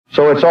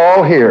So it's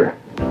all here.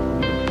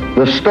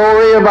 The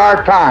story of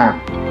our time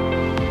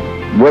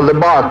with the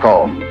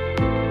Barkov.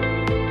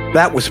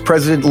 That was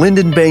President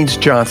Lyndon Baines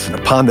Johnson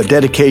upon the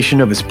dedication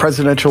of his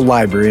presidential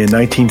library in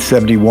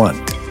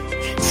 1971.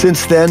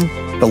 Since then,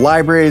 the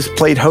library has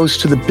played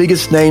host to the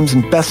biggest names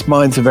and best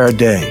minds of our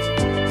day,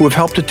 who have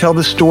helped to tell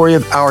the story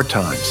of our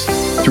times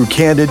through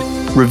candid,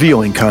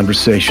 revealing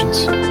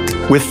conversations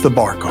with the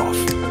Barkov.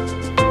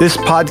 This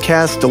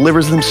podcast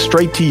delivers them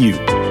straight to you.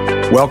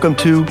 Welcome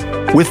to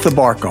With the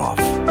Barkov.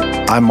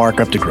 I'm Mark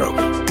Updegrove.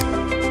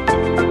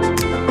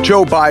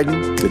 Joe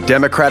Biden, the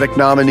Democratic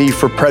nominee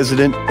for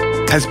president,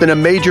 has been a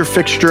major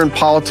fixture in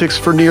politics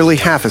for nearly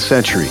half a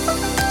century,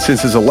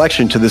 since his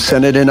election to the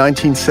Senate in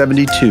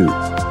 1972.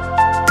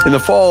 In the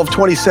fall of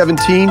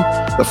 2017,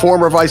 the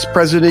former vice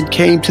president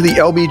came to the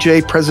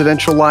LBJ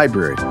Presidential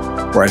Library,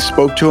 where I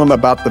spoke to him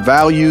about the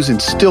values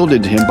instilled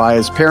into him by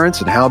his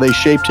parents and how they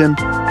shaped him,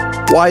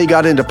 why he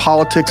got into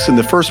politics in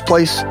the first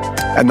place,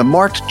 and the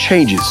marked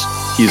changes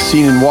he has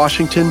seen in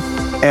Washington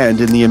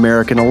and in the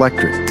American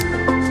electorate.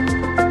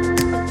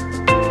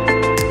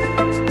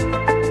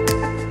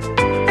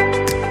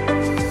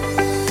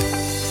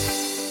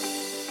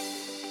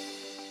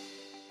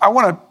 I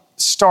want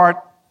to start,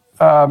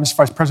 Mr.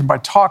 Vice President, by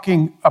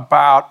talking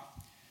about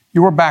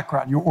your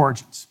background, your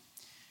origins.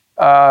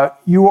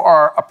 You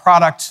are a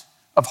product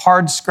of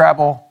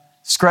hardscrabble,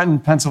 Scranton,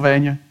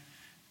 Pennsylvania,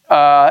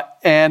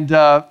 and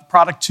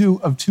product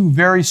of two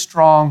very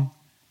strong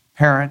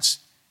parents.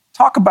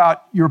 Talk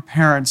about your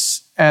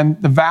parents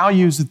and the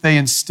values that they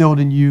instilled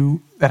in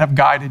you that have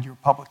guided your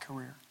public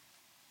career.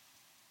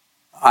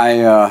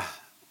 I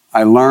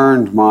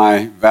learned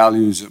my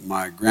values at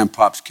my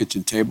grandpop's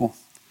kitchen table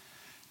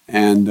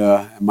and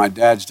at my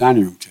dad's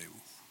dining room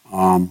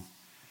table.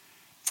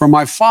 For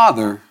my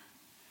father,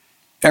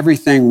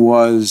 everything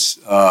was,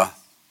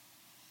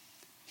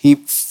 he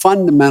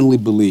fundamentally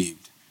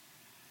believed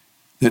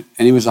that,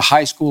 and he was a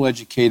high school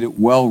educated,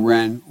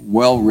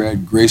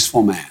 well-read,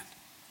 graceful man.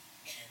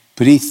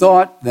 But he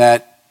thought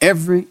that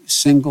every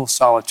single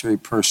solitary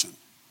person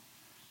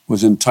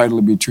was entitled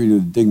to be treated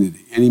with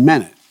dignity, and he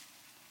meant it,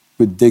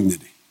 with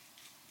dignity.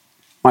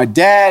 My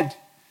dad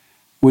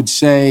would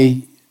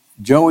say,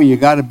 Joey, you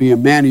got to be a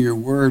man of your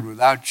word.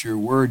 Without your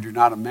word, you're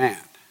not a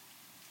man.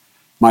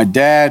 My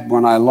dad,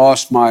 when I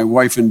lost my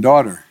wife and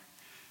daughter,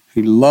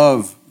 he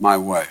loved my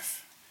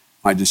wife,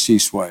 my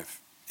deceased wife,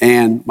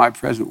 and my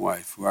present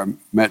wife, who I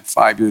met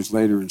 5 years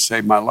later and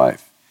saved my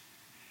life.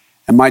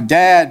 And my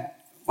dad,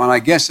 when I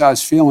guess I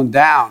was feeling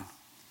down,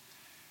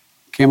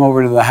 came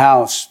over to the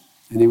house,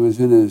 and he was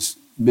in his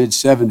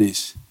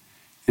mid-70s,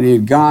 and he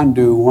had gone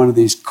to one of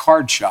these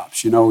card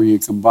shops, where you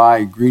can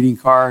buy greeting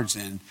cards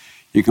and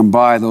you can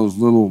buy those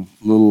little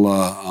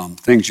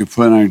things you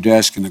put on your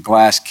desk in a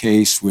glass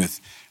case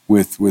with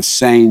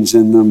sayings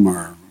in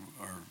them,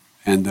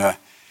 and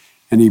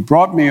he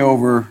brought me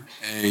over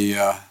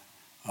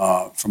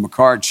from a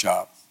card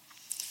shop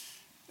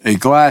a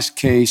glass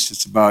case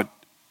that's about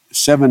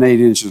 7-8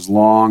 inches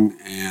long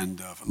and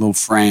a little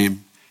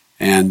frame,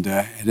 and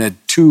it had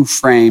 2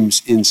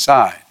 frames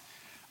inside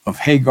of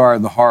Hagar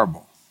the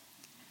Horrible,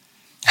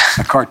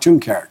 a cartoon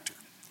character,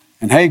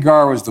 and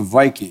Hagar was the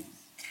Viking.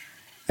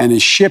 And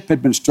his ship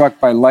had been struck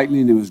by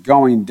lightning. It was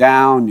going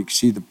down. You could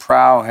see the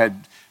prow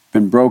had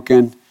been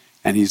broken.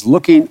 And he's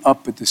looking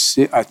up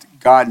at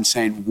God and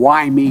saying,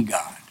 why me,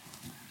 God?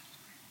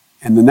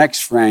 And the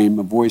next frame,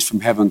 a voice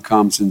from heaven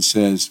comes and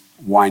says,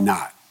 why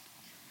not?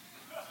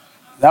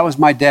 That was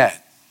my dad.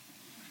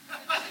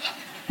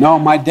 No,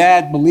 my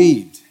dad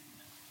believed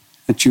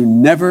that you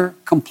never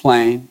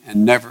complain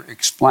and never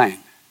explain.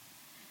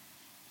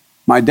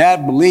 My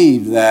dad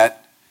believed that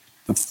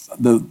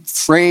the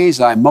phrase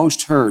I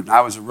most heard, and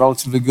I was a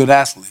relatively good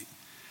athlete.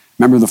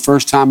 Remember the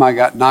first time I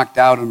got knocked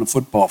out on the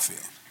football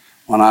field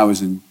when I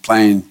was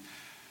playing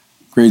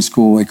grade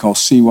school, they call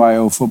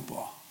CYO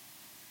football.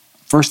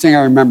 First thing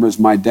I remember is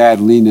my dad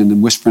leaning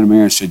and whispering to me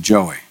and said,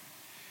 Joey,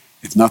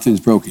 if nothing's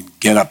broken,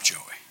 get up, Joey.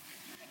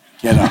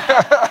 Get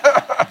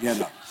up.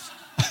 Get up.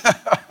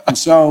 And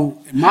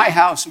so in my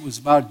house, it was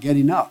about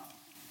getting up.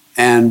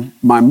 And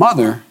my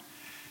mother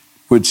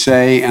would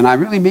say, and I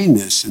really mean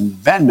this,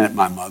 and Ben met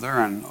my mother,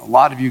 and a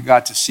lot of you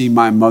got to see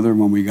my mother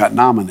when we got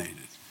nominated.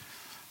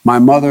 My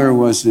mother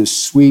was this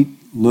sweet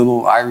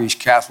little Irish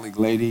Catholic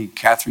lady,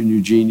 Catherine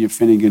Eugenia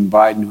Finnegan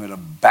Biden, who had a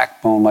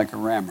backbone like a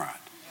ramrod.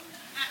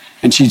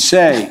 And she'd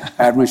say,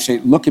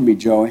 look at me,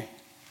 Joey.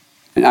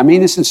 And I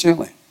mean this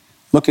sincerely.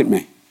 Look at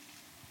me.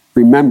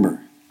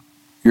 Remember,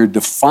 you're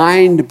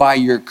defined by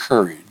your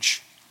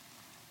courage,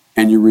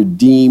 and you're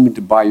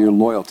redeemed by your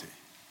loyalty.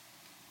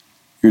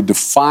 You're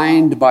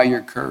defined by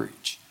your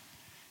courage,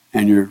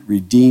 and you're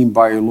redeemed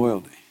by your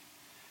loyalty.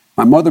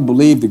 My mother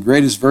believed the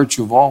greatest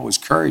virtue of all was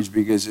courage,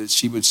 because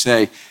she would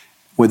say,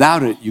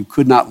 without it, you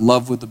could not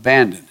love with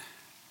abandon.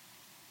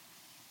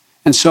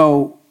 And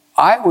so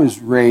I was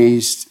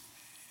raised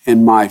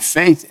in my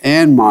faith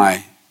and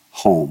my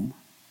home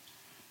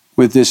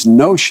with this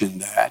notion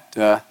that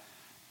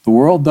the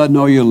world doesn't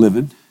know you're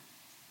living.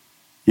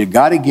 You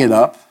got to get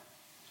up.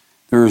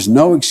 There is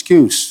no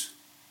excuse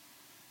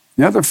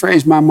The other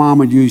phrase my mom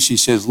would use, she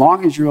says, as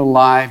long as you're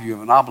alive, you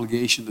have an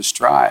obligation to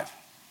strive.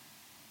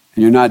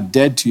 And you're not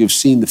dead till you've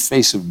seen the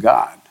face of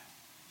God.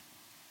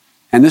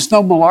 And there's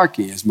no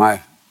malarkey, as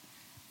my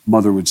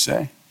mother would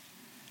say.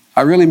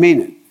 I really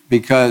mean it,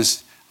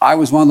 because I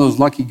was one of those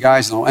lucky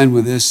guys, and I'll end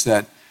with this,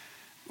 that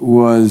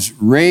was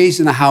raised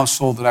in a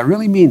household that I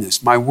really mean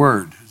this, my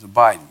word is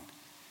abiding.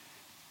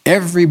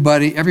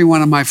 Everybody, every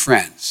one of my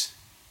friends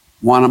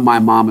wanted my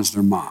mom as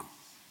their mom.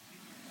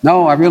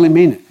 No, I really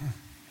mean it.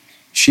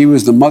 She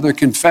was the mother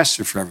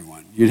confessor for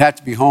everyone. You'd have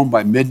to be home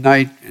by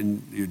midnight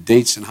and your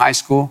dates in high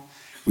school.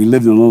 We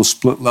lived in a little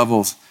split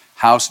level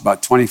house,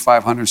 about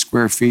 2,500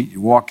 square feet.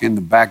 You walk in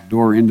the back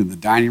door into the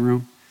dining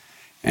room,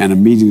 and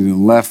immediately to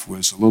the left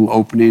was a little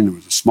opening. There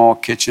was a small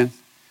kitchen,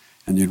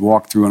 and you'd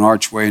walk through an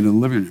archway into the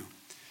living room.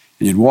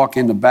 And you'd walk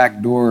in the back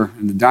door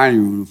in the dining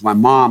room with my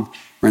mom,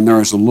 and there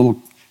was a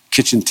little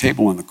kitchen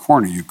table in the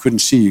corner. You couldn't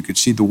see. You could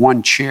see the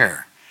one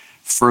chair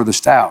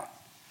furthest out.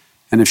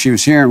 And if she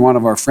was hearing one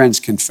of our friends'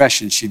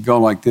 confessions, she'd go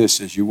like this.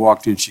 As you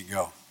walked in, she'd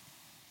go.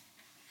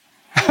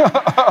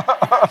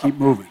 Keep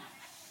moving.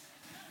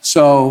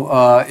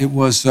 So it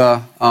was,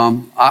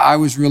 I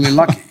was really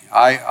lucky.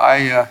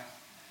 I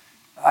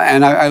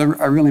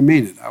really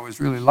mean it. I was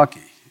really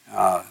lucky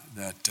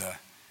that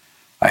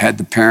I had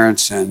the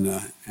parents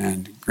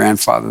and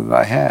grandfather that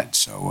I had.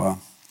 So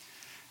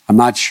I'm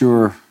not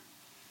sure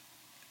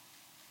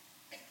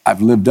I've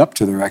lived up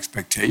to their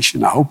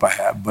expectation. I hope I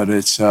have, but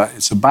it's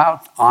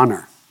about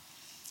honor.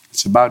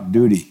 It's about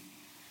duty.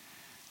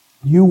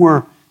 You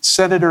were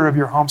senator of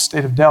your home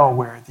state of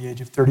Delaware at the age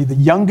of 30, the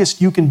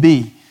youngest you can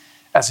be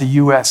as a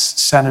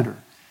U.S. senator.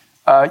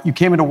 You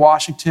came into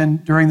Washington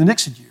during the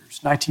Nixon years,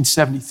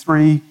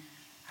 1973.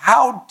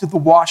 How did the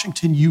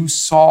Washington you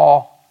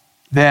saw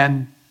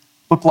then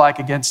look like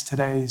against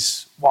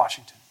today's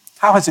Washington?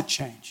 How has it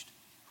changed?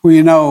 Well,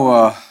 you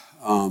know,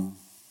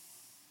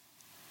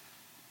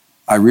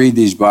 I read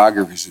these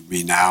biographies of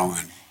me now,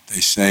 and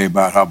they say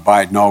about how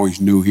Biden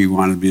always knew he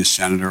wanted to be a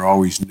senator,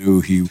 always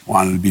knew he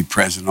wanted to be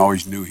president,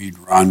 always knew he'd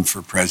run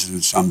for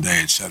president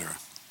someday, etc.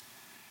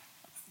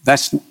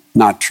 That's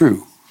not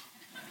true.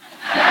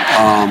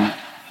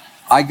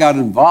 I got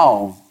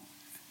involved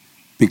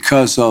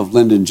because of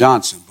Lyndon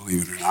Johnson,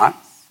 believe it or not,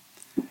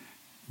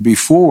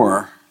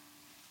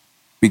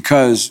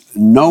 because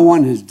no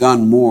one has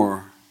done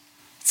more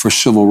for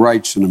civil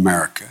rights in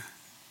America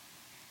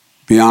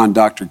beyond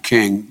Dr.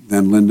 King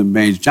than Lyndon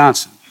Baines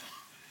Johnson.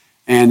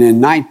 And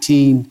in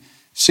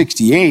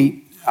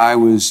 1968, I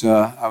was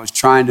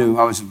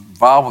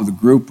involved with a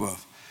group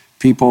of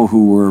people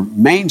who were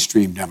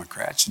mainstream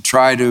Democrats to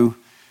try to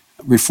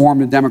reform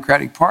the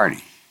Democratic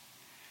Party.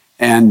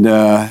 And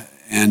I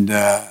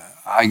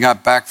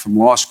got back from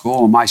law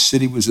school, and my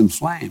city was in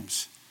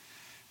flames.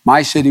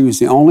 My city was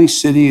the only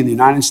city in the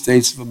United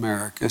States of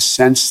America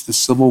since the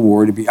Civil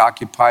War to be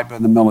occupied by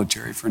the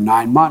military for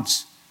 9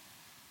 months.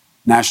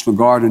 National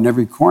Guard in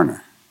every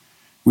corner.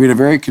 We had a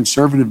very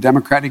conservative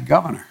Democratic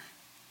governor.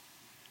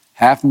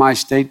 Half my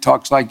state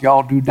talks like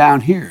y'all do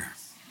down here.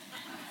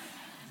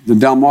 The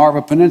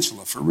Delmarva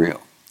Peninsula, for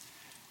real.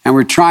 And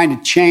we're trying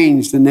to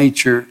change the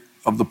nature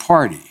of the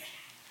party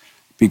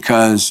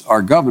because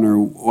our governor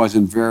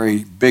wasn't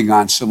very big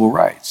on civil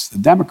rights, the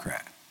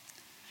Democrat.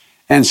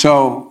 And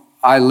so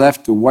I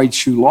left the White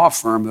Shoe law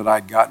firm that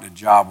I'd gotten a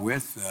job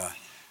with.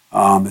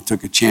 That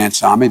took a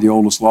chance on me, the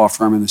oldest law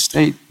firm in the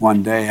state.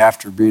 One day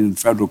after being in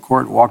federal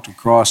court, walked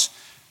across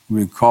what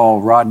we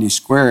call Rodney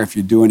Square. If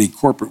you do any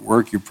corporate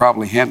work, you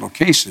probably handle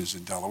cases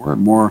in Delaware.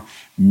 More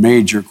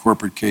major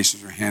corporate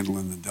cases are handled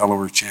in the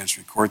Delaware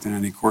Chancery Court than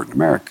any court in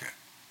America.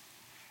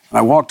 And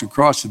I walked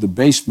across to the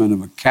basement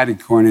of a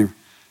catty-corner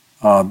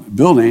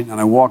building, and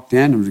I walked in,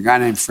 and there was a guy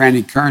named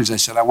Franny Kearns. I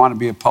said, I want to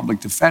be a public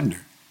defender.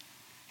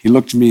 He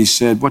looked at me, he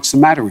said, what's the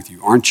matter with you?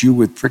 Aren't you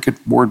with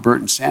Prickett, Ward,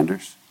 Burton,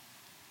 Sanders?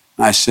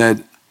 And I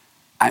said,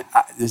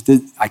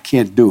 I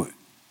can't do it.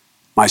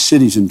 My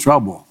city's in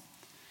trouble.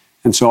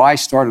 And so I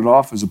started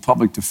off as a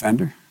public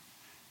defender,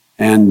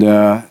 and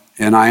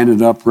I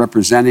ended up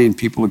representing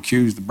people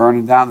accused of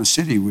burning down the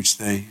city, which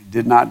they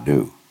did not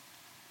do.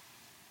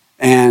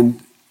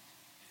 And,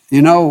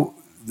 you know,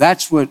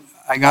 that's what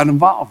I got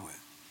involved with.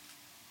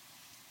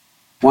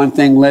 One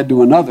thing led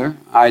to another.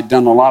 I'd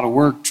done a lot of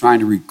work trying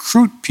to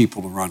recruit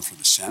people to run for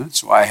the Senate,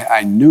 so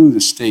I knew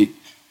the state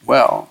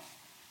well.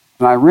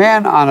 And I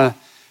ran on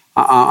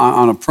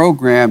a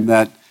program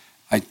that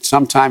I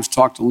sometimes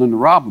talk to Linda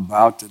Robb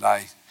about, that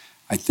I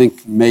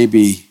think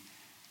maybe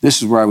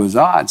this is where I was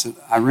odds.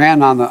 I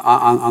ran on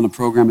the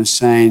program as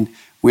saying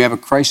we have a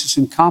crisis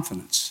in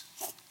confidence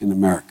in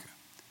America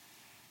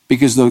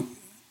because the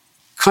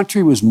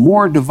country was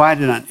more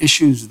divided on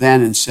issues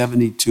then in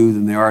 '72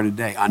 than they are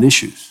today, on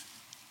issues.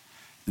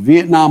 The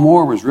Vietnam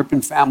War was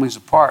ripping families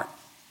apart.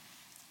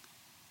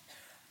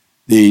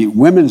 The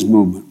women's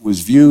movement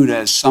was viewed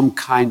as some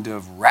kind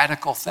of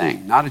radical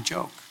thing, not a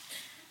joke.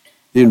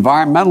 The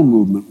environmental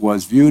movement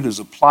was viewed as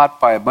a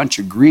plot by a bunch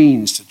of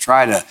Greens to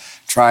try to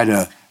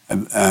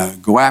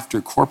go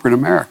after corporate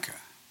America.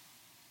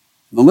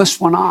 The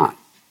list went on.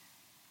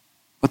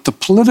 but the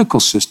political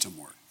system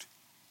worked.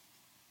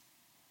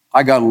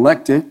 I got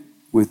elected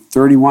with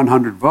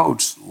 3,100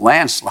 votes,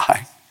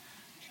 landslide.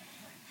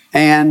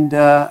 And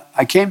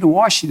I came to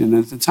Washington.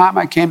 At the time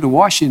I came to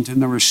Washington,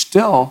 there were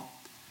still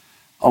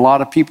a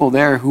lot of people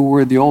there who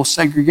were the old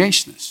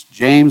segregationists.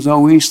 James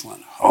O.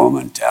 Eastland,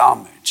 Homan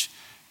Talmadge,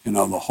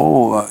 the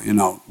whole,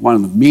 one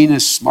of the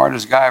meanest,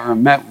 smartest guy I ever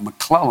met,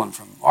 McClellan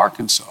from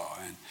Arkansas,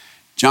 and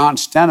John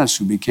Stennis,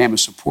 who became a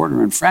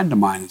supporter and friend of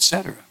mine,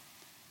 etc.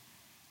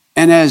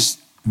 And as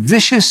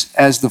vicious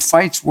as the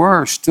fights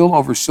were still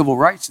over civil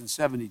rights in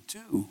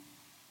 '72,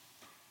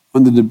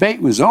 when the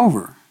debate was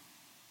over,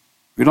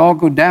 we'd all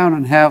go down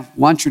and have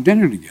lunch or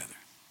dinner together.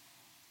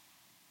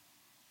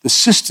 The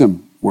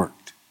system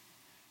worked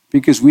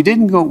because we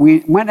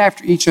went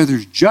after each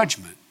other's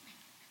judgment,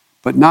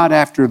 but not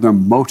after their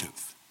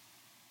motive.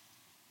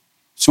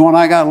 So when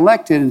I got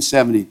elected in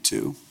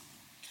 '72,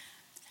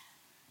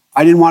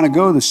 I didn't want to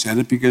go to the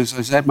Senate because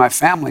I said my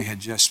family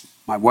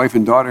my wife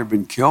and daughter had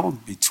been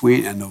killed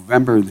between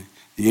December the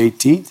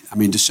 18th.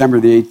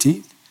 And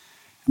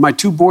my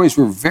two boys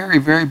were very,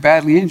 very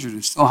badly injured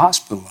and still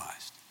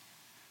hospitalized.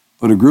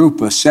 But a group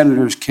of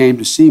senators came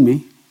to see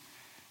me,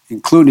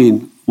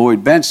 including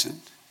Lloyd Bentsen,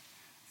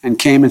 and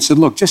came and said,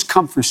 look, just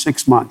come for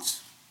 6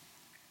 months.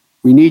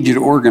 We need you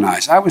to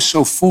organize. I was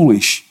so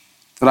foolish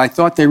that I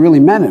thought they really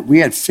meant it. We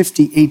had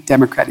 58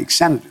 Democratic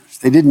senators.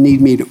 They didn't need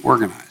me to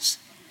organize.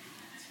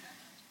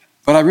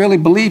 But I really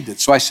believed it,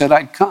 so I said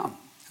I'd come.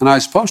 And I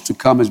was supposed to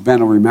come, as Ben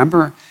will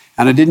remember,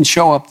 and I didn't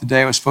show up the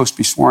day I was supposed to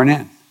be sworn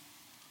in.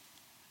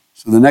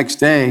 So the next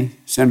day,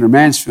 Senator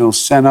Mansfield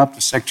sent up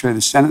the Secretary of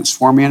the Senate and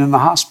swore me in the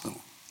hospital.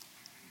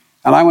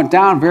 And I went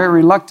down very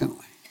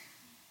reluctantly.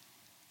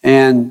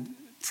 And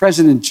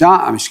Senator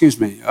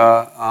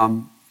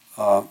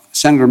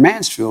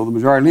Mansfield, the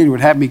majority leader, would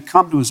have me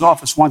come to his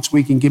office once a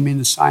week and give me an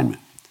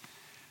assignment.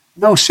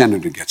 No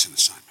senator gets an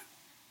assignment.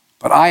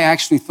 But I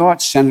actually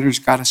thought senators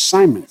got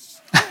assignments.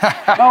 No,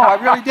 I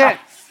really did.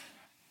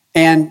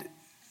 And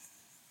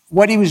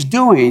what he was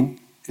doing,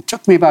 it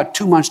took me about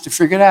 2 months to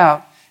figure it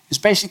out, is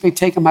basically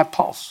taking my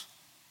pulse,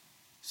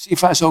 see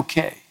if I was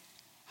okay,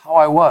 how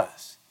I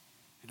was.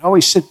 He'd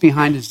always sit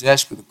behind his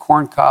desk with a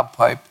corncob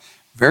pipe,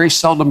 very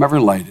seldom ever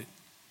light it,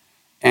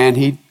 and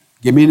he'd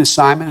give me an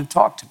assignment and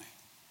talk to me.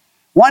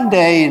 One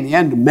day in the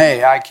end of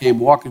May, I came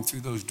walking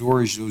through those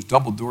doors, those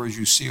double doors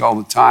you see all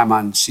the time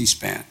on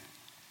C-SPAN.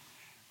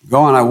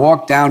 I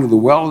walked down to the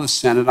well of the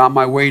Senate on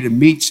my way to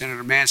meet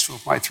Senator Mansfield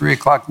for my 3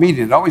 o'clock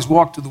meeting. I'd always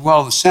walk to the well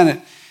of the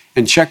Senate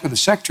and check with the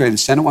Secretary of the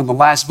Senate when the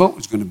last vote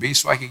was going to be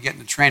so I could get in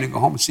the train and go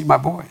home and see my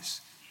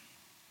boys.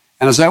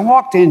 And as I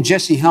walked in,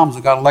 Jesse Helms,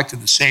 who got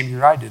elected the same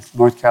year I did from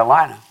North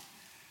Carolina,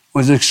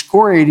 was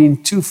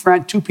excoriating two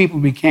people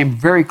who became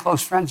very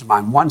close friends of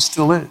mine. One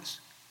still is.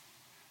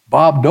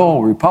 Bob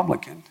Dole,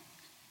 Republican,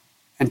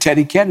 and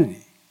Teddy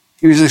Kennedy.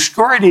 He was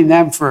excoriating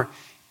them for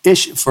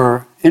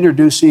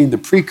introducing the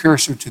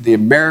precursor to the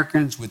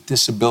Americans with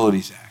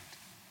Disabilities Act.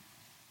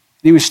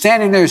 And he was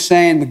standing there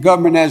saying the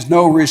government has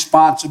no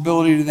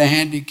responsibility to the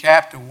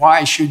handicapped, and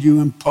why should you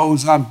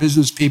impose on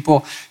business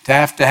people to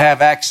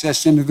have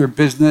access into their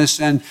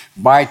business and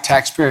buy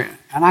taxpayer?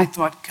 And I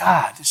thought,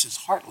 God, this is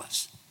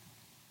heartless.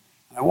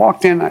 And I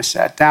walked in, I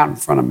sat down in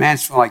front of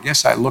Mansfield. I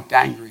guess I looked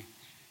angry.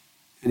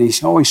 And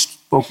he's always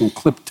spoke in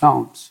clipped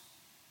tones.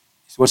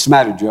 He said, what's the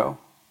matter, Joe?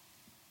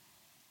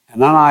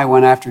 And then I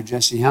went after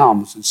Jesse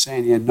Helms and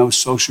saying he had no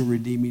social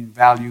redeeming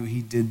value.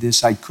 He did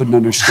this. I couldn't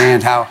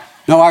understand how.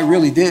 No, I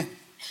really did.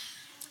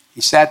 He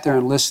sat there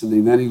and listened,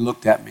 and then he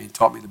looked at me and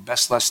taught me the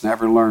best lesson I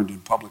ever learned in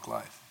public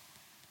life.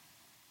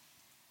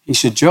 He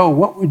said, Joe,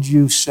 what would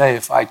you say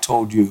if I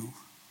told you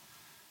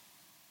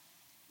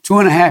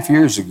 2.5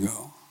 years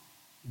ago,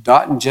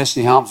 Dot and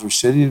Jesse Helms were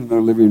sitting in their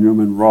living room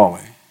in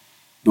Raleigh,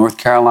 North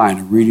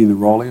Carolina, reading the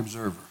Raleigh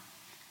Observer.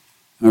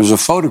 And there was a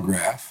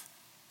photograph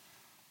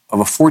of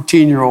a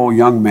 14-year-old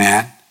young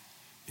man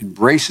in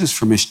braces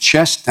from his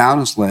chest down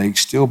his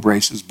legs, steel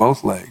braces,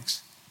 both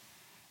legs,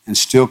 and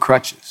steel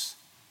crutches,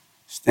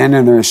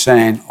 standing there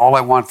saying, all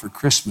I want for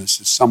Christmas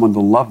is someone to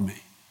love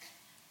me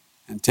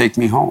and take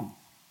me home.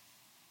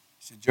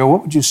 He said, Joe,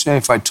 what would you say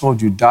if I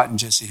told you Dot and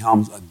Jesse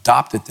Helms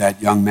adopted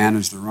that young man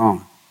as their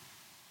own?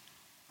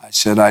 I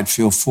said, I'd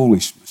feel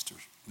foolish, Mr.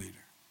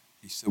 Leader.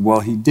 He said, well,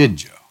 he did,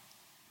 Joe.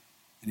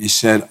 And he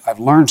said, I've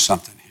learned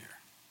something here.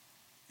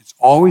 It's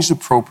always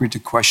appropriate to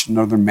question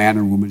another man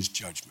or woman's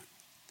judgment.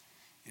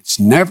 It's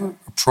never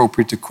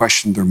appropriate to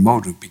question their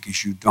motive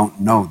because you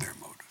don't know their motive.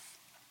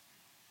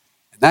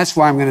 And that's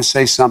why I'm going to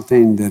say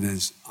something that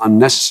is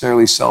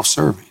unnecessarily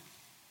self-serving.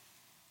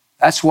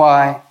 That's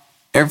why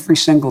every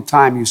single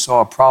time you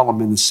saw a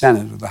problem in the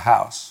Senate or the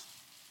House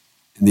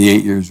in the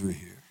 8 years we're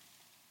here,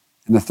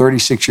 in the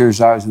 36 years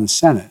I was in the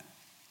Senate,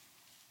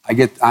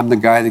 I'm the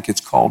guy that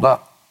gets called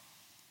up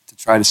to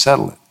try to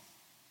settle it.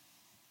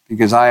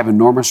 Because I have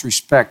enormous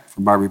respect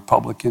for my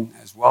Republican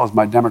as well as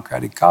my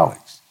Democratic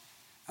colleagues.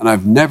 And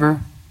I've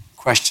never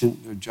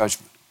questioned their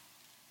judgment.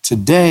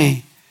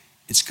 Today,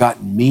 it's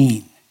gotten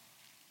mean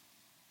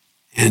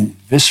and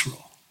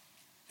visceral.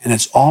 And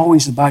it's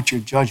always about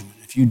your judgment.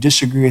 if you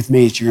disagree with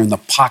me, it's you're in the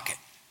pocket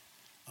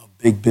of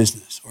big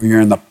business, or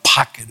you're in the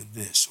pocket of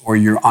this, or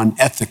you're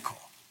unethical.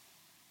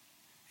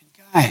 And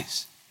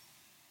guys,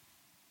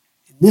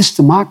 in this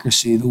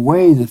democracy, the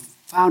way the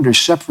founders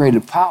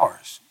separated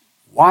powers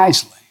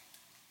wisely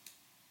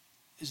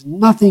is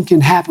nothing can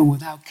happen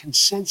without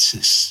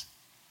consensus.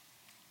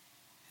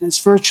 And it's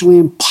virtually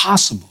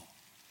impossible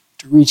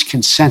to reach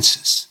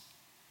consensus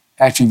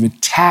after you've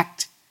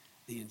attacked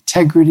the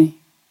integrity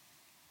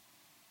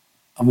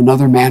of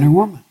another man or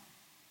woman.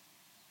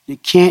 You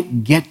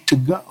can't get to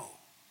go.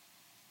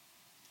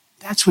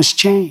 That's what's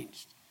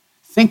changed.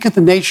 Think of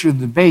the nature of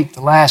the debate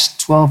the last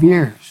 12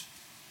 years.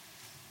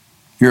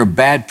 You're a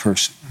bad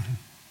person.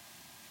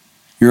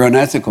 You're an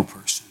unethical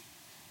person.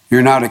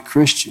 You're not a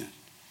Christian.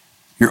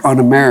 You're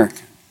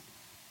un-American.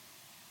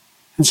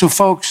 And so,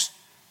 folks,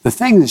 the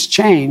thing that's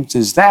changed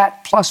is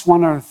that plus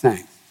one other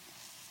thing,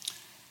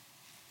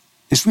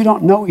 is we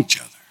don't know each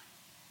other.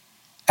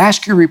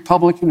 Ask your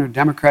Republican or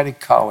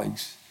Democratic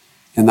colleagues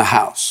in the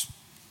House.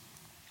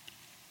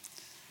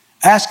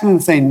 Ask them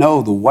if they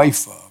know the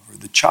wife of or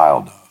the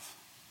child of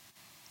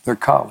their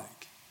colleague.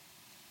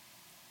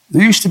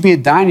 There used to be a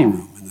dining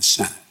room in the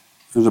Senate.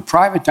 There was a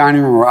private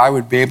dining room where I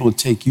would be able to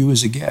take you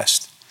as a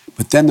guest.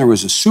 But then there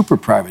was a super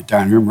private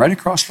dining room right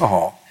across the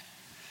hall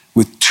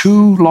with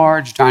 2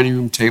 large dining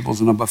room tables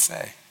and a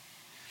buffet,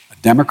 a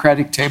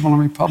Democratic table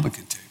and a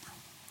Republican table.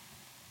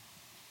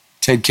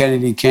 Ted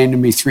Kennedy came to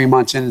me 3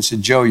 months in and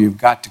said, Joe, you've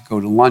got to go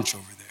to lunch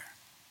over there.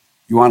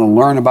 You want to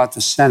learn about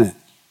the Senate.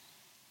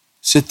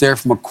 Sit there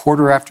from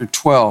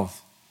 12:15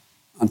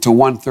 until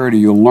 1:30.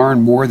 You'll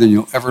learn more than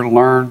you'll ever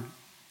learn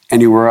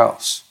anywhere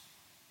else.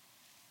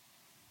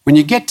 When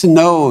you get to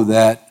know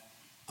that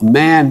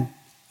a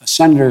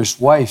senator's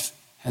wife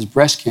has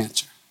breast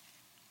cancer,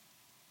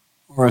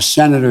 or a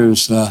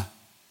senator's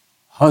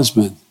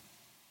husband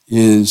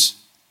has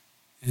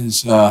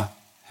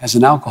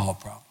an alcohol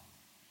problem,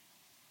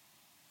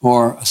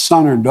 or a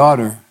son or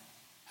daughter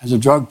has a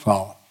drug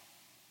problem,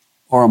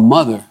 or a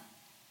mother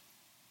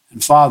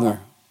and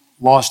father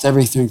lost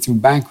everything through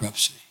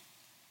bankruptcy,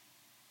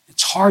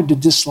 it's hard to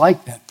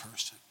dislike that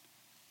person.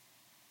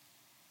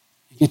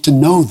 You get to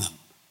know them.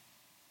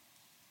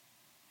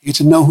 You get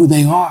to know who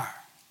they are.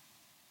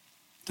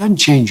 It doesn't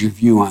change your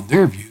view on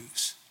their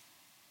views,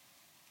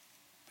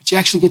 but you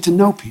actually get to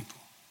know people.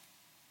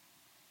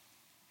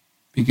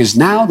 Because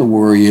now the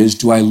worry is,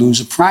 do I lose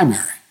a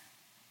primary?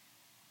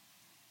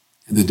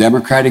 And the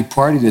Democratic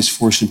Party that's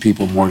forcing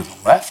people more to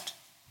the left,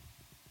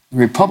 the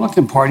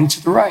Republican Party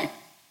to the right.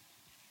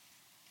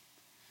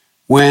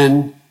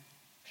 When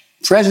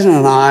the President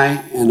and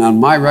I, and on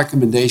my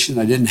recommendation,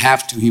 I didn't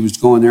have to, he was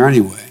going there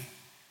anyway,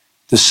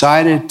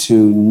 decided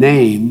to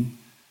name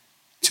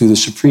to the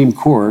Supreme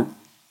Court,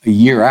 a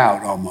year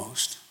out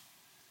almost,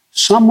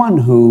 someone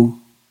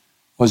who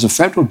was a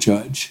federal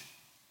judge,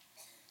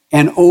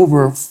 and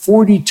over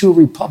 42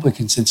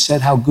 Republicans had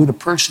said how good a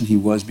person he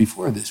was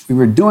before this. We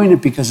were doing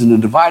it because in a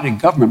divided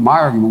government, my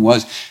argument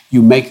was,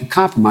 you make a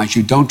compromise.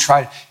 You don't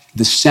try.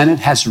 The Senate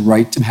has a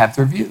right to have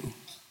their view.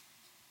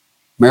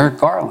 Merrick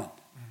Garland.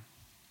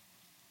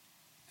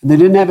 And they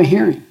didn't have a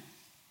hearing.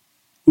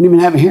 Wouldn't even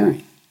have a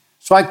hearing.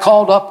 So I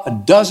called up a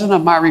dozen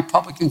of my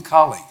Republican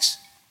colleagues,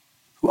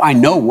 who I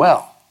know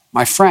well,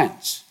 my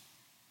friends.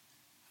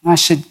 And I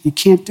said, you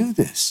can't do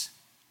this.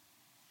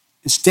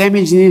 It's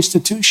damaging the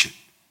institution.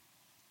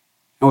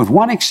 And with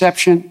one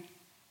exception,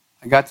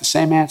 I got the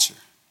same answer.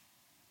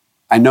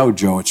 I know,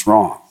 Joe, it's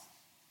wrong.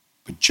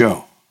 But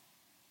Joe,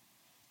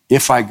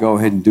 if I go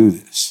ahead and do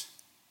this,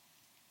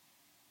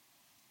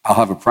 I'll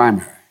have a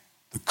primary.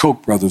 The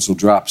Koch brothers will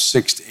drop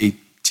 $6 to $8,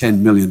 $10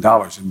 million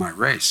in my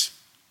race.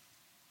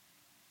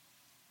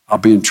 I'll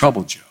be in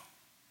trouble, Joe.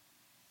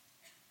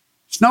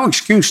 It's no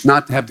excuse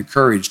not to have the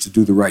courage to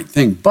do the right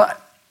thing,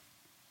 but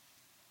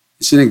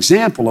it's an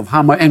example of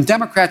how much, and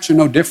Democrats are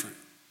no different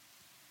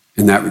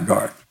in that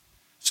regard.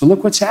 So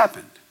look what's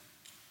happened.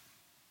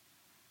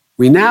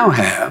 We now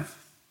have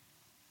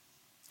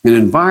an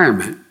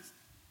environment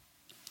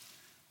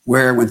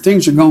where when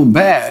things are going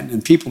bad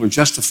and people are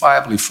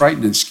justifiably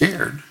frightened and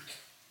scared,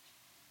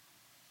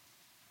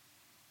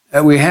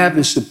 that we have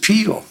this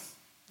appeal,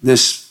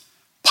 this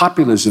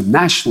populism,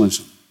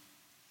 nationalism.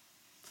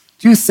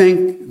 Do you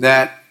think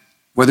that,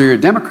 whether you're a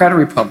Democrat or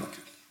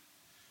Republican,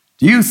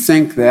 do you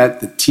think that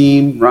the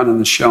team running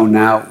the show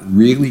now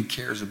really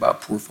cares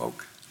about poor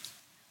folk?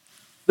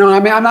 No, I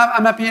mean,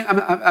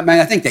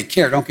 I think they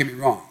care, don't get me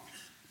wrong.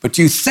 But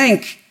do you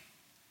think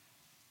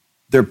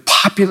their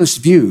populist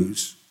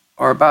views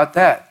are about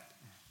that?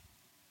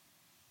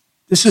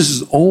 This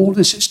is as old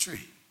as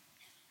history.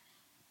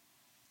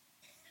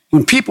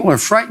 When people are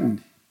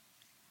frightened,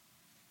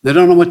 they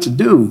don't know what to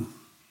do,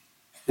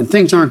 and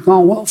things aren't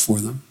going well for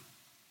them,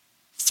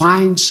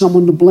 find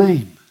someone to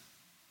blame.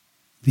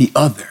 The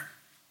other.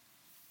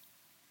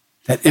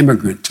 That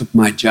immigrant took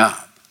my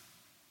job.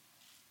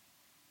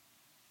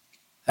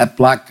 That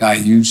black guy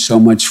you used so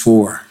much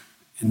for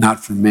and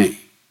not for me.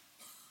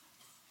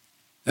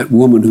 That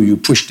woman who you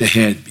pushed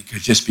ahead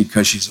just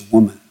because she's a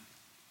woman.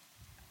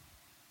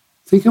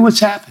 Think of what's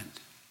happened.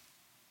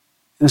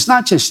 And it's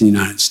not just in the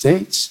United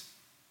States.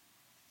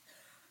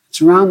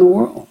 It's around the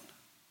world.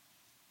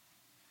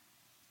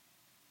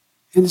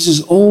 And it's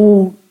as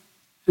old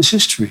as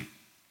history.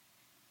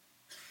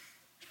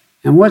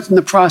 And what in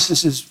the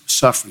process is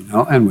suffering?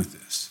 I'll end with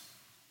this.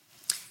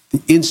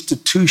 The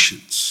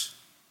institutions.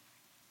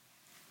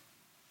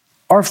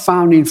 Our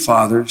founding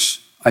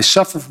fathers, I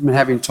suffer from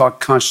having taught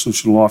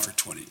constitutional law for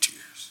 22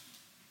 years.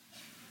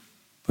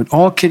 But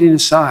all kidding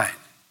aside,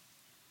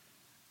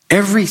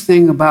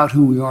 everything about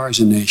who we are as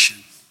a nation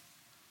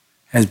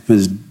has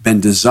been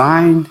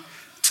designed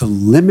to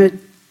limit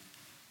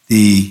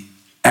the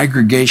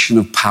aggregation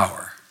of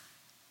power,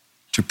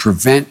 to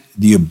prevent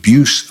the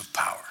abuse of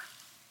power.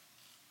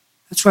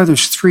 That's why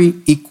there's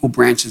 3 equal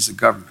branches of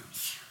government.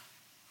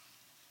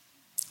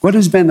 What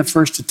has been the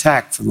first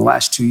attack from the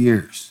last 2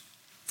 years?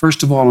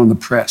 First of all, on the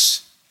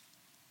press.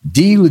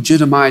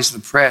 Delegitimize the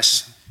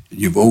press,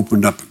 and you've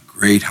opened up a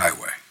great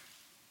highway.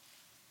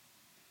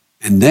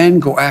 And then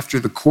go after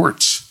the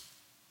courts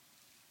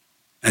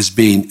as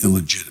being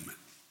illegitimate.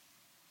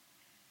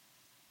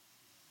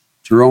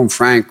 Jerome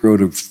Frank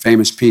wrote a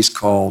famous piece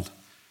called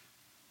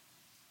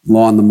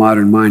Law in the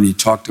Modern Mind. He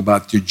talked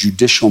about the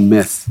judicial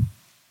myth,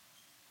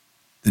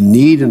 the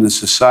need in a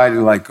society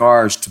like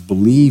ours to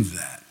believe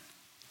that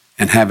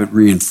and have it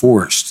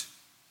reinforced,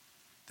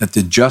 that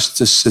the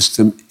justice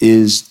system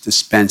is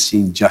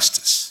dispensing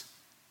justice.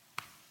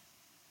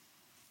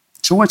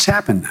 So what's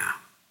happened now?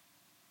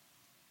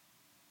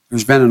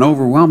 There's been an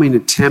overwhelming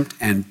attempt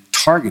and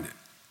targeted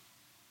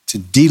to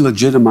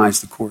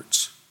delegitimize the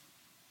courts,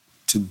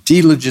 to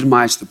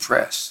delegitimize the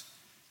press.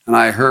 And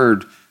I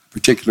heard a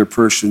particular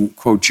person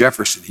quote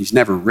Jefferson. He's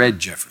never read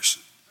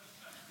Jefferson.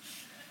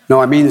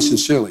 No, I mean this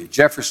sincerely.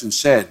 Jefferson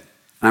said,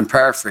 and I'm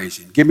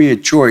paraphrasing, give me a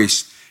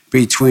choice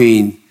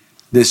between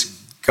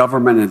this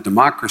government and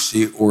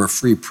democracy or a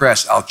free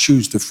press. I'll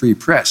choose the free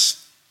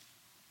press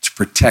to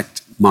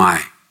protect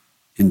my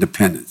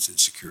independence and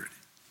security.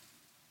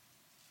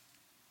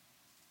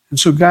 And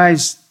so,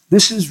 guys,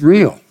 this is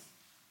real.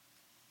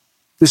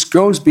 This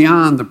goes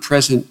beyond the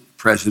present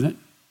president,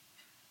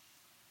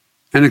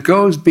 and it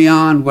goes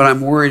beyond what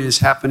I'm worried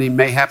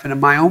may happen in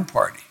my own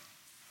party.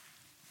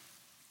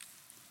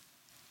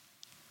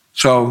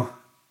 So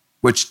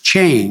what's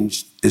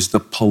changed is the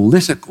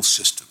political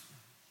system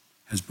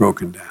has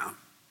broken down.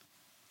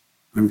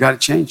 We've got to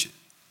change it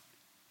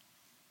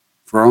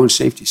for our own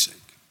safety's sake.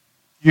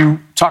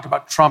 You talk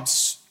about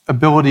Trump's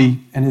ability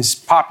and his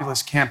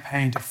populist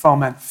campaign to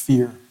foment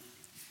fear.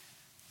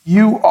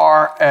 You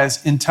are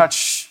as in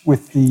touch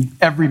with the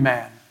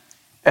everyman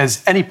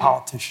as any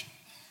politician.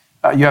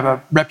 You have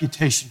a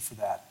reputation for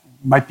that.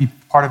 It might be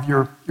part of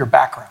your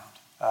background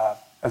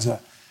as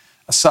a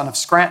son of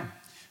Scranton.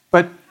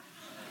 But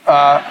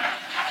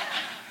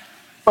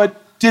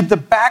did the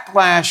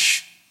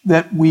backlash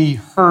that we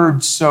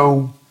heard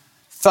so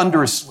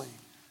thunderously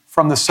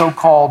from the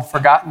so-called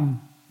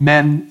forgotten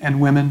men and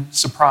women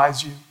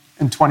surprise you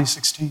in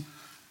 2016?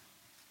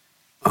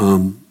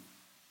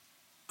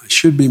 I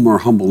should be more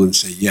humble and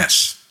say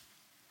yes,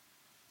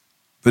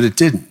 but it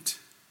didn't.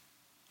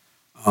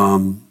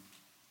 I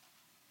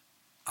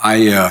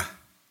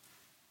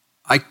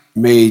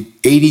made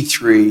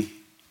 83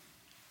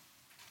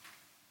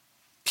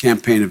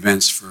 campaign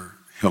events for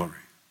Hillary.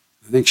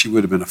 I think she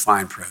would have been a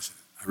fine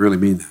president. I really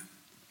mean that.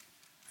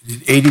 I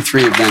did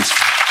 83 events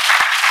for her.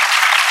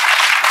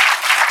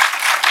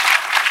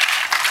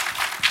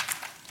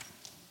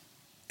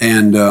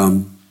 And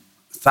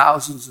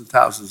thousands and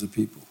thousands of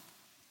people.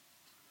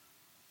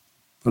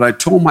 But I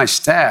told my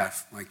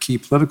staff, my key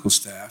political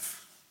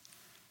staff,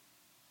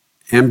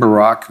 and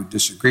Barack, who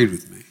disagreed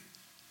with me,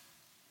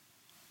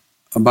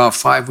 about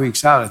 5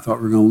 weeks out, I thought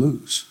we were going to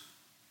lose.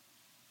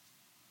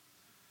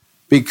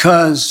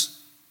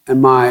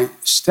 And my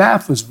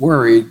staff was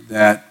worried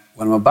that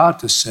what I'm about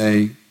to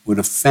say would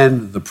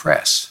offend the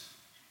press.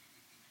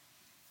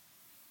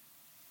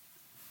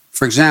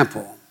 For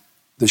example,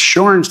 the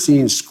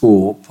Shorenstein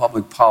School of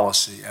Public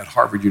Policy at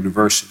Harvard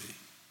University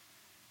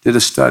did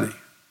a study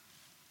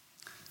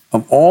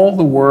of all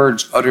the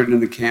words uttered in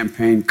the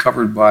campaign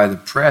covered by the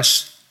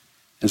press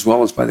as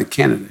well as by the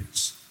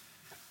candidates.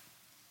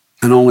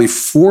 And only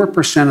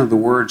 4% of the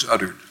words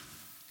uttered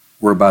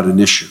were about an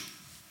issue.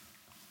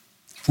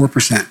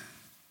 4%.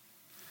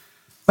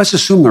 Let's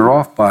assume they're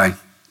off by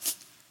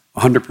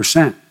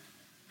 100%,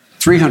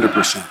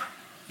 300%.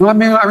 No,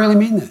 I really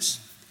mean this.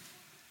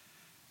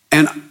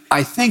 And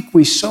I think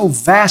we so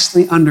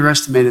vastly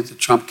underestimated the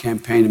Trump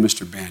campaign and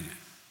Mr. Bannon.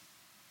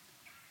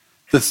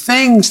 The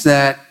things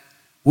that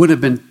would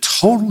have been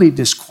totally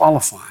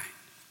disqualifying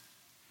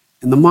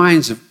in the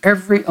minds of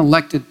every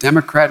elected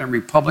Democrat and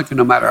Republican,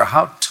 no matter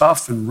how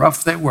tough and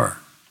rough they were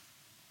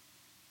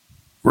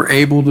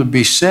able to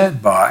be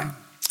said by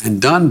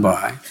and done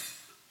by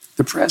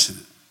the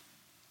president.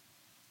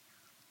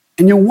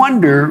 And you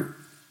wonder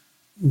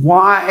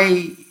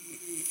why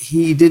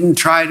he didn't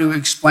try to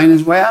explain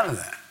his way out of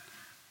that.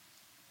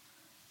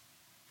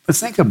 But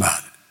think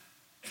about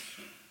it.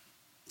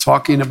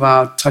 Talking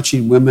about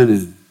touching women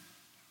in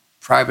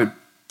private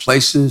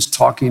places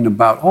talking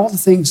about all the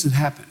things that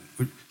happened.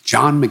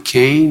 John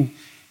McCain,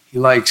 he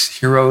likes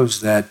heroes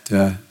that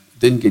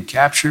didn't get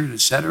captured,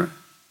 etc.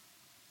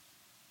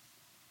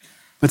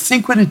 But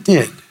think what it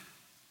did.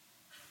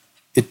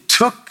 It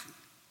took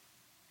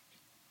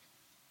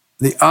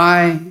the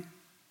eye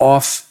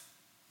off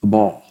the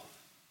ball.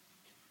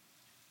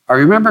 I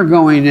remember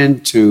going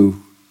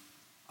into,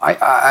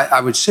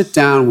 I would sit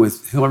down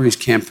with Hillary's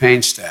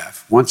campaign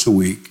staff once a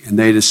week, and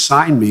they'd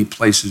assign me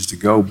places to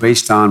go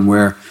based on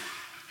where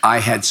I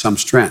had some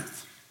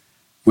strength,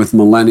 with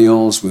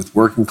millennials, with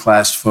working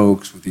class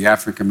folks, with the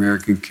African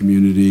American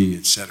community,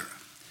 etc.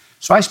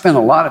 So I spent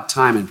a lot of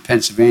time in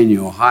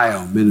Pennsylvania,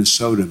 Ohio,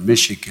 Minnesota,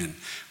 Michigan,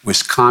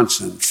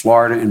 Wisconsin,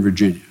 Florida, and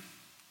Virginia.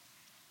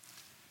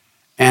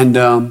 And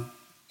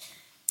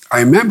I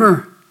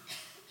remember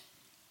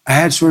I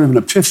had sort of an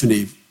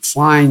epiphany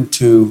flying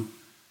to,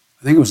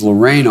 I think it was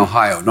Lorain,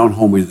 Ohio. Don't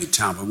hold me to the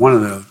town, but one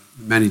of the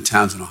many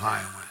towns in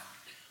Ohio.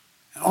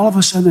 And all of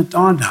a sudden it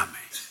dawned on me.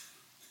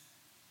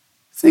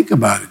 Think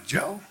about it,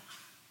 Joe.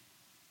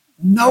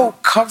 No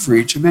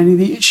coverage of any of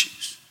the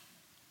issues.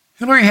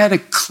 Hillary had a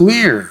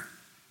clear,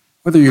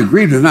 whether you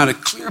agreed or not, a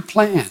clear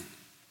plan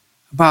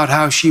about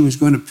how she was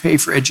going to pay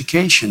for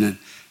education, and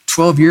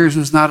 12 years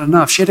was not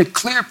enough. She had a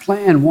clear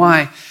plan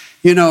why,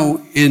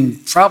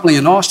 probably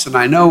in Austin,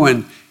 I know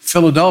in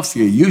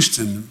Philadelphia,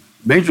 Houston,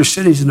 major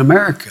cities in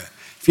America,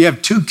 if you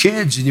have 2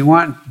 kids and you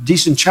want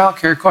decent child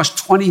care, it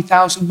costs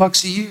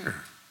 $20,000 a year.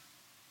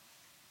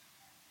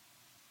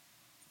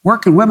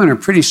 Working women are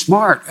pretty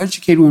smart.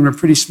 Educated women are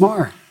pretty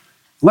smart.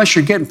 Unless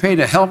you're getting paid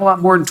a hell of a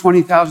lot more than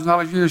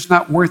 $20,000 a year, it's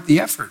not worth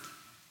the effort.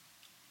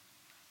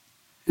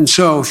 And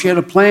so if you had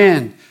a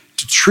plan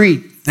to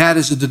treat that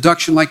as a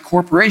deduction like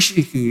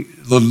corporation, you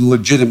can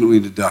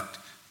legitimately deduct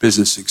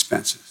business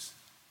expenses.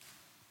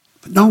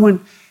 But no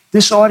one,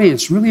 this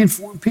audience, really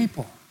informed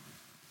people.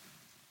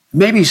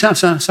 Maybe some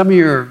of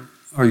you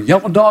are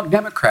yellow dog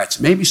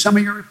Democrats, maybe some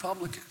of you are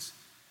Republicans.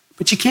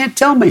 But you can't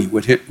tell me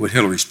what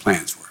Hillary's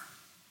plans were.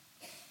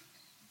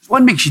 It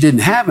wasn't because she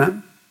didn't have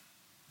them.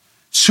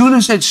 Soon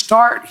as it'd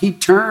start,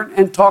 he'd turn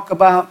and talk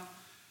about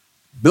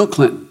Bill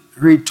Clinton,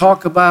 or he'd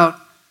talk about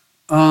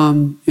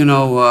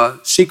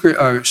secret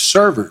or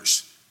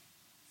servers.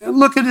 And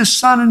look at his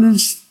son and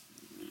his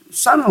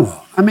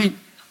son-in-law. I mean,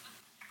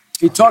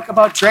 he'd talk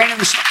about training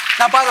the son.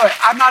 Now, by the way,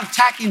 I'm not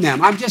attacking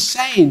them. I'm just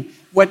saying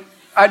what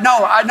I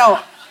know.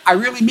 I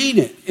really mean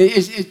it.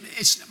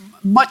 It's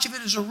much of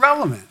it is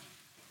irrelevant.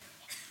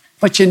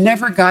 But you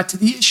never got to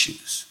the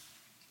issues.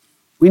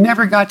 We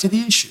never got to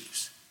the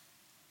issues.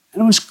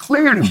 And it was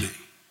clear to me.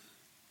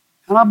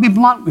 And I'll be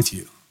blunt with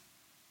you.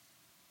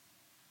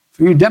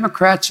 For you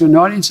Democrats in the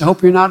audience, I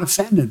hope you're not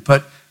offended,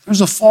 but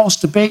there's a false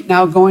debate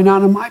now going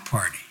on in my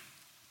party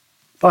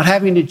about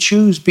having to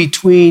choose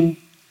between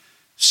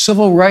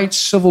civil rights,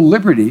 civil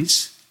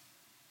liberties,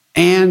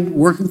 and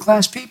working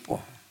class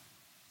people.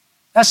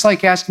 That's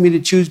like asking me to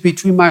choose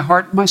between my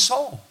heart and my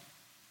soul.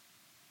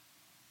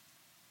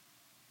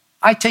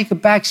 I take a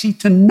backseat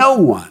to no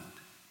one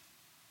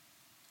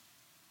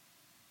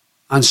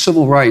on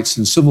civil rights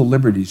and civil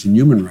liberties and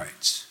human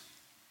rights,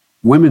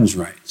 women's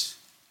rights.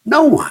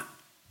 No one.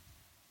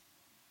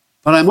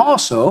 But I'm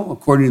also,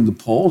 according to the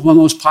polls, one of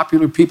the most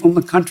popular people in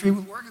the country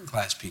with working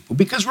class people,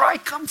 because where I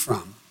come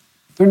from,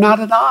 they're not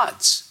at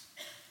odds.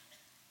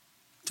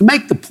 To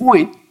make the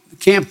point, the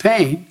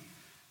campaign,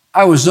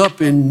 I was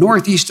up in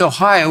Northeast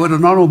Ohio at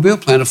an automobile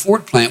plant, a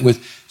Ford plant,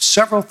 with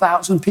several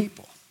thousand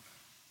people.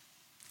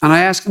 And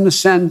I asked him to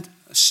send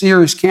a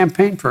serious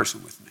campaign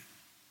person with me.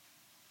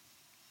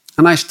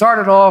 And I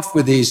started off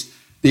with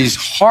these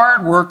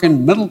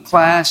hard-working,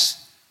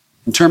 middle-class,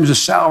 in terms of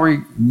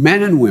salary,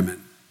 men and women.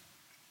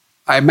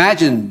 I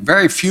imagine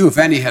very few, if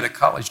any, had a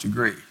college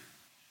degree.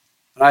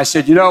 And I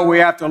said, we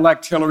have to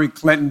elect Hillary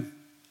Clinton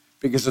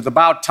because it's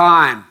about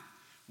time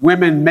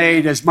women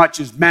made as much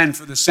as men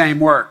for the same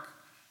work.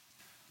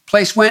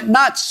 Place went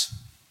nuts,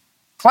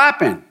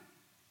 clapping.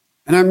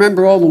 And I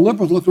remember all the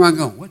liberals looking around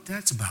going, what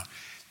that's about?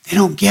 They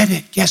don't get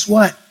it. Guess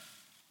what?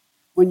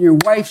 When your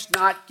wife's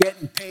not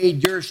getting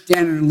paid, your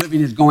standard of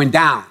living is going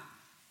down.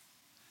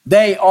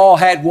 They all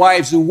had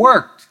wives who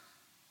worked.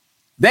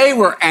 They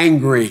were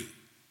angry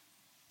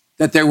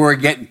that they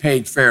weren't getting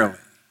paid fairly.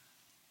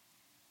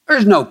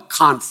 There's no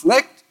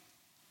conflict.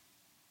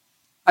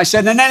 I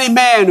said, and any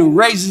man who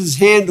raises his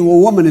hand to a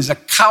woman is a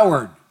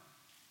coward.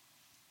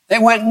 They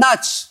went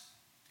nuts,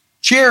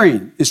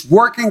 cheering. It's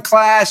working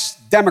class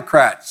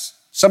Democrats,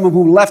 some of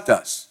whom left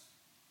us,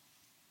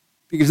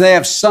 because they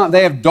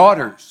have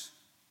daughters.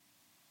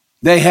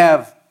 They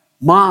have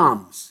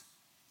moms.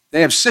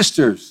 They have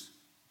sisters.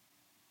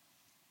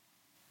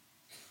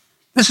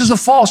 This is a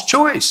false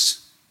choice.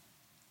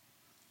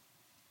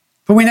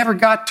 But we never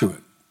got to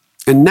it.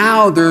 And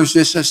now there's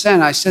this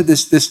ascent. I said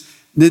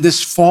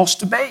this false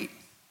debate.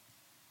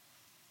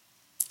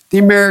 The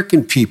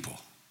American people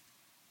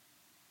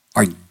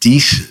are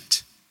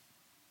decent.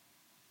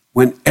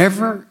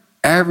 Whenever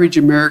average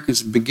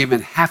Americans have been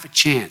given half a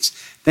chance,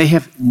 they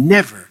have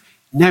never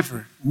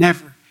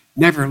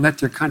let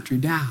their country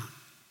down.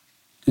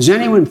 Does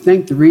anyone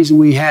think the reason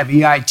we have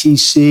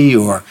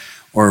EITC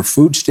or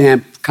food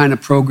stamp kind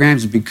of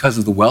programs is because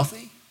of the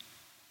wealthy?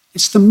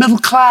 It's the middle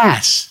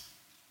class.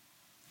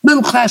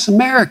 Middle class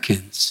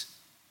Americans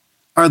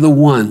are the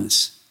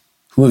ones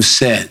who have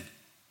said,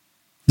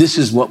 this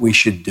is what we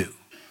should do.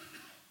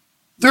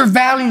 Their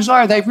values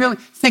are, they really,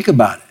 think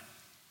about it.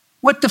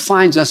 What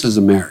defines us as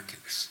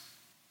Americans?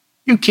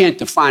 You can't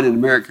define an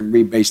American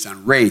being based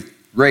on race,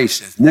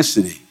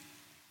 ethnicity,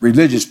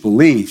 religious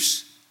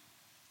beliefs.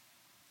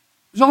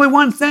 There's only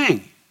one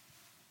thing.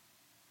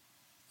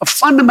 A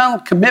fundamental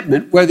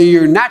commitment, whether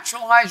you're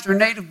naturalized or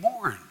native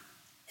born,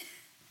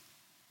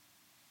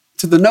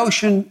 to the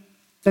notion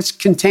that's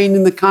contained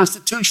in the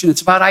Constitution.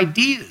 It's about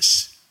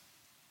ideas.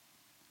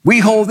 We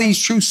hold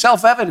these truths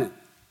self-evident.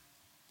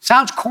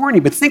 Sounds corny,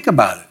 but think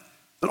about it.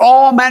 That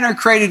all men are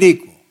created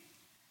equal,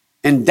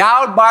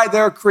 endowed by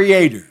their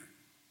Creator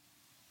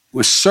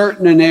with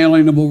certain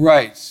inalienable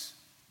rights,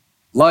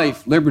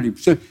 life, liberty.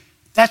 So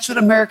that's what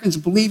Americans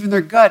believe in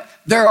their gut.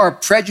 There are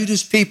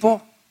prejudiced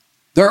people.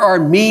 There are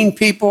mean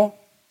people.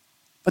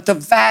 But the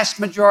vast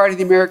majority of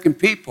the American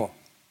people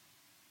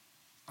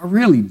are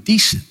really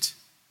decent.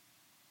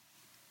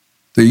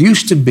 There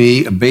used to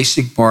be a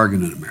basic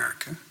bargain in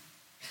America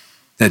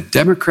that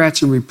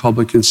Democrats and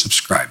Republicans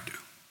subscribed to.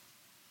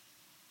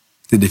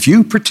 That if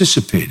you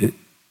participated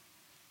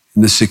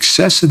in the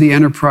success of the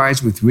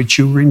enterprise with which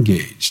you were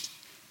engaged,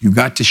 you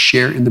got to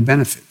share in the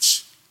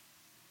benefits.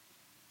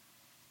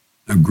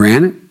 Now,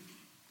 granted,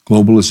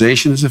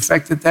 globalization has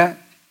affected that.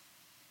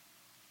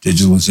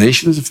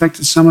 Digitalization has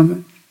affected some of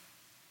it.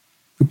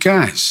 But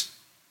guys,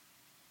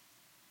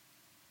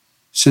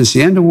 since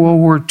the end of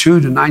World War II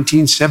to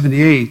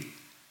 1978,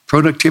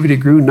 productivity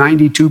grew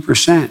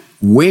 92%.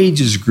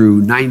 Wages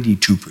grew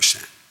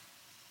 92%.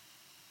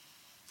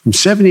 From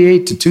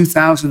 78 to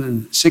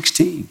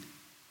 2016,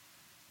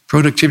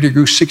 productivity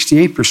grew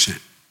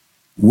 68%.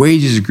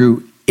 Wages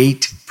grew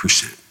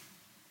 8%.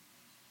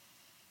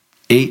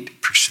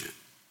 8%.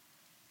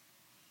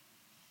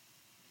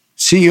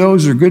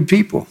 CEOs are good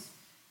people.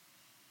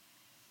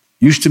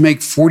 Used to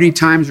make 40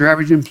 times their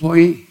average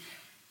employee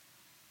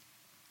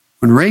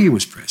when Reagan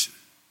was president.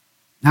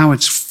 Now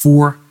it's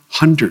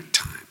 400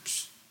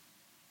 times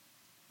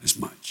as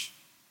much.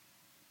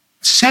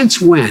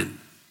 Since when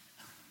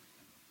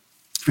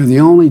are the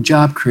only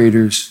job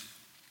creators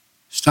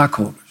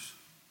stockholders?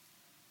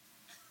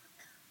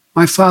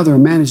 My father, who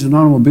managed an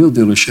automobile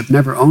dealership,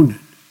 never owned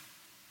it.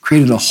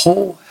 Created a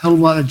whole hell of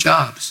a lot of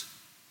jobs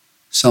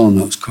selling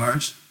those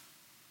cars.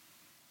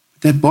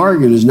 But that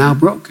bargain is now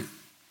broken.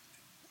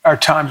 Our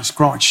time is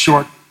growing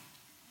short,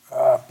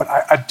 but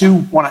I do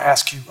want to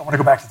ask you, I want to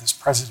go back to this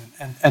president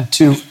and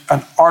to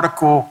an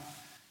article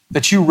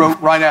that you wrote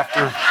right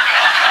after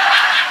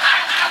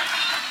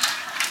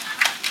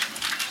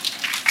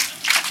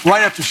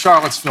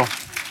Charlottesville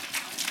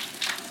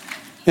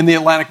in the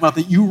Atlantic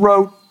Monthly. You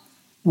wrote,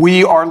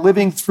 "We are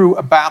living through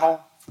a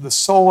battle for the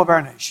soul of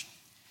our nation."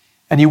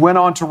 And you went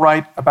on to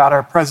write about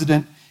our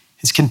president,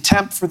 his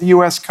contempt for the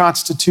U.S.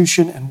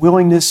 Constitution and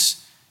willingness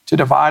to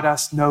divide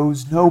us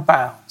knows no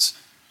bounds.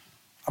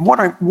 I'm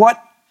wondering,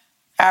 what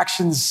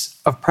actions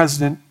of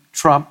President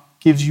Trump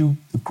gives you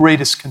the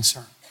greatest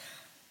concern?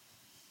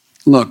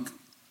 Look,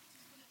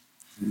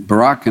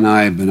 Barack and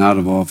I have been out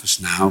of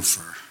office now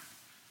for,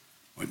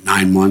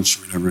 9 months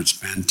or whatever it's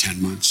been, 10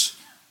 months,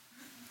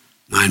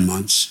 9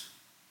 months.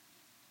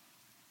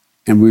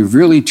 And we've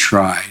really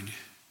tried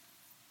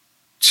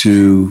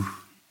to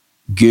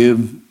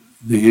give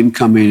the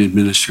incoming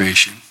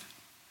administration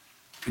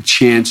a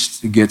chance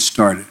to get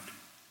started.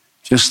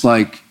 Just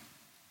like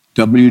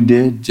W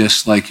did,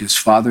 just like his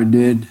father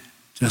did,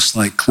 just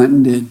like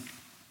Clinton did.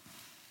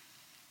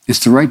 It's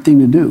the right thing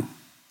to do.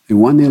 They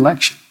won the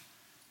election.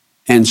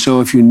 And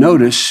so if you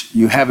notice,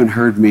 you haven't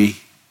heard me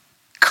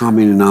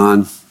commenting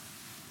on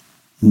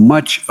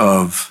much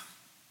of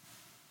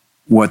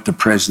what the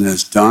president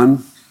has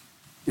done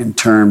in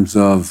terms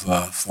of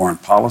foreign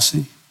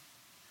policy,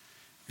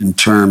 in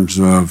terms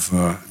of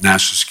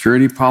national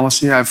security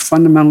policy. I have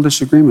fundamental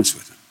disagreements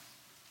with him.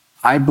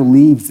 I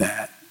believe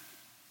that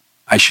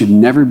I should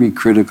never be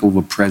critical of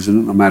a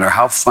president, no matter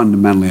how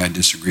fundamentally I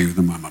disagree with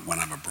him when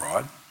I'm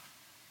abroad.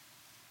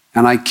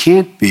 And I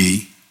can't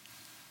be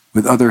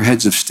with other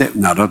heads of state,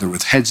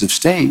 with heads of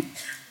state,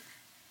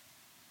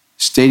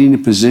 stating a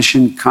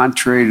position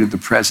contrary to the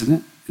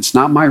president. It's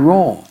not my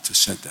role to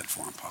set that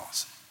foreign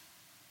policy.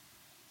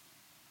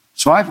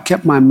 So I've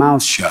kept my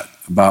mouth shut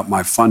about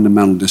my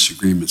fundamental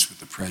disagreements with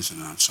the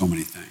president on so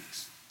many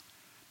things.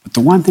 But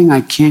the one thing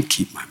I can't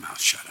keep my mouth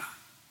shut on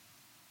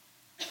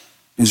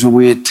is when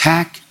we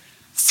attack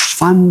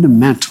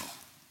fundamental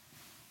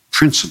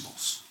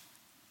principles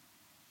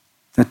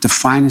that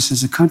define us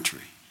as a country.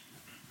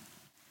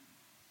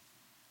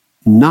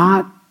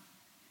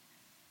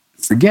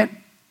 Forget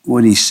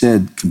what he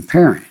said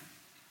comparing,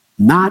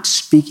 not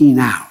speaking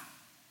out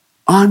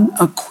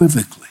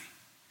unequivocally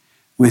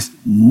with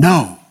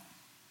no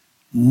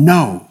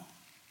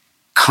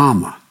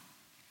comma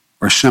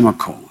or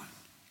semicolon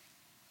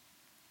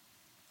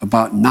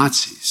about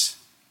Nazis,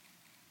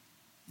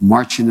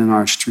 marching in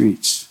our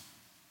streets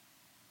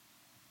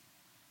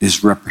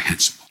is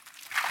reprehensible.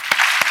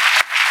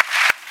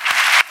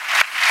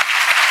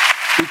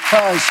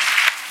 Because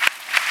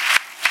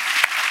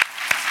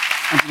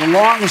for the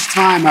longest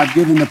time, I've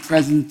given the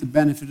president the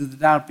benefit of the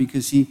doubt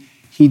because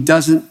he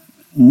doesn't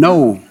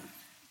know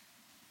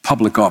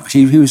public office.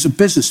 He was a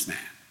businessman.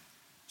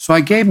 So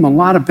I gave him a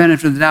lot of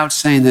benefit of the doubt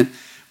saying that,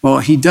 well,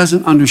 he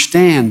doesn't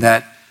understand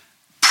that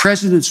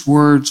president's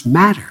words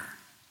matter.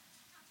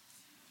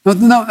 But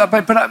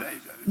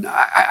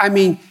I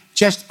mean,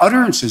 just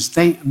utterances,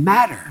 they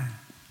matter.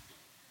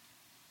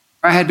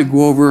 I had to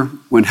go over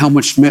when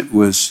Helmut Schmidt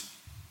was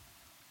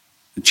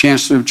the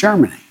Chancellor of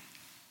Germany.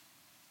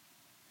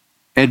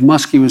 Ed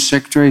Muskie was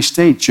Secretary of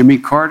State. Jimmy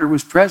Carter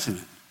was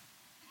president.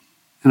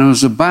 And it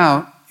was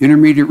about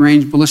intermediate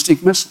range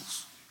ballistic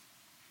missiles.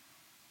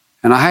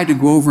 And I had to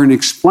go over and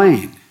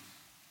explain.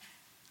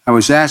 I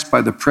was asked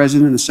by the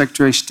President and the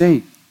Secretary of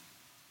State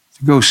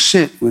to go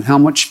sit with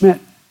Helmut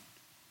Schmidt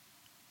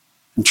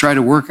and try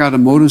to work out a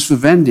modus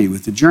vivendi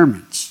with the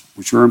Germans,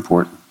 which were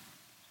important.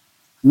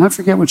 I'll never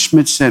forget what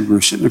Schmidt said. We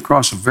were sitting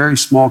across a very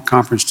small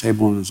conference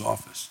table in his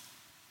office.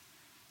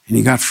 And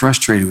he got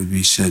frustrated with me.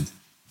 He said,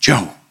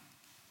 Joe,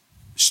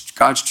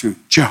 God's truth,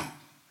 Joe,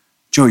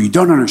 you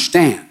don't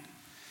understand.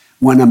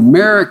 When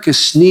America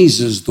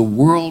sneezes, the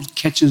world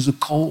catches a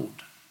cold.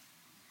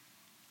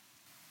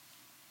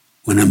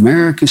 When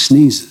America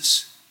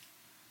sneezes,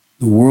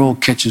 the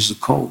world catches a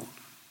cold.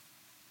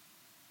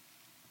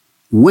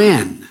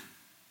 When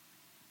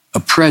a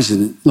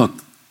president, look,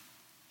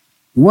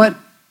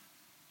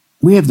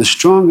 we have the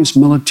strongest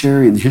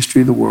military in the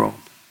history of the world,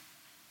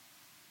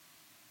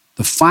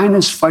 the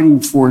finest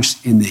fighting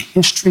force in the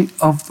history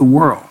of the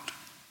world,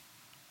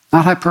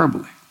 not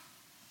hyperbole.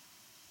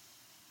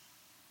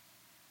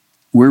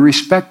 We're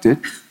respected,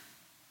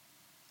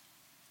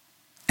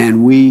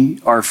 and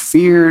we are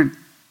feared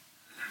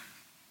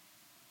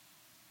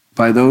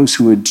by those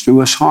who would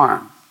do us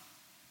harm.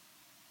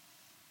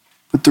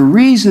 But the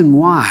reason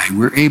why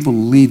we're able to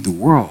lead the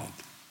world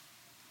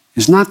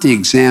is not the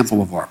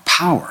example of our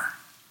power,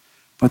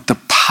 but the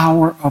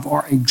power of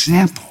our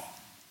example.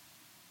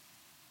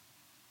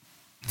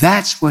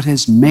 That's what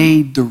has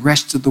made the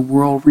rest of the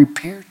world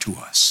repair to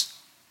us.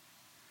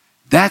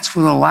 That's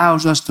what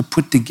allows us to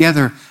put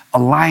together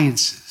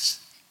alliances.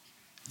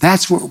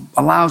 That's what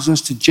allows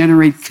us to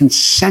generate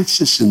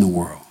consensus in the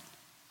world.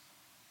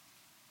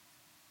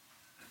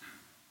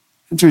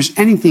 If there's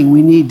anything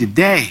we need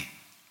today,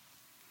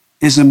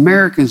 is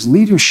America's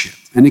leadership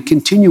and a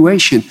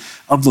continuation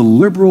of the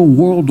liberal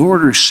world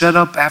order set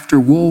up after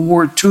World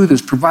War II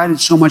that's provided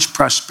so much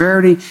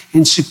prosperity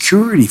and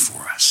security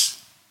for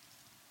us.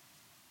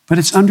 But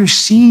it's under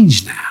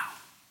siege now.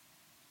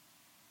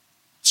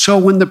 So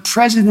when the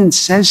president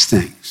says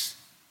things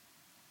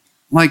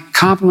like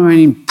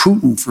complimenting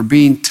Putin for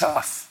being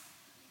tough,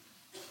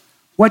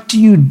 what do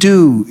you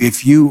do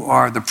if you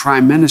are the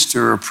prime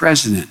minister or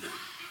president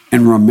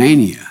in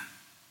Romania,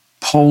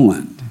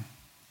 Poland,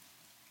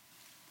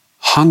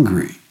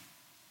 Hungary,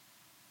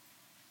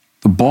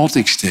 the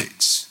Baltic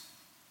states,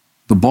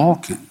 the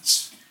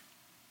Balkans?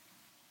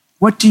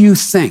 What do you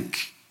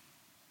think?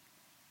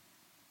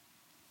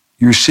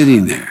 You're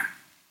sitting there.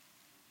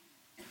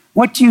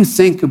 What do you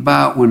think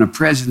about when a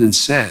president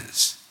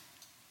says,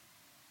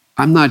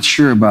 I'm not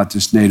sure about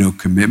this NATO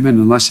commitment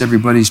unless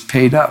everybody's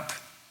paid up?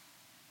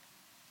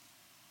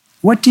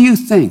 What do you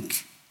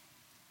think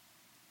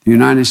the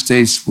United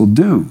States will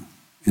do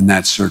in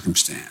that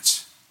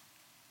circumstance?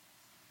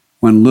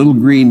 When little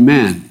green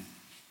men,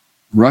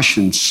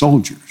 Russian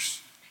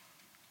soldiers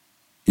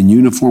in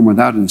uniform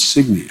without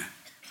insignia,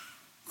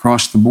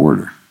 cross the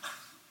border.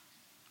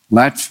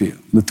 Latvia,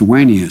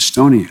 Lithuania,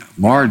 Estonia,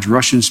 large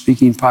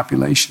Russian-speaking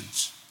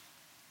populations.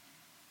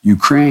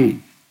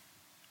 Ukraine.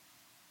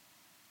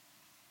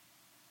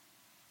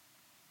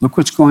 Look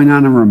what's going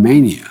on in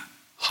Romania,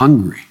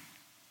 Hungary,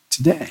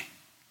 today.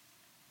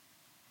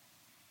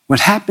 What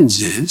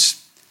happens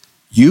is,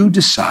 you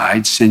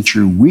decide, since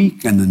you're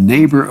weak and the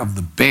neighbor of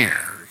the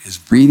bear is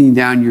breathing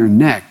down your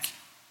neck,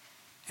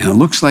 and it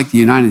looks like the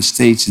United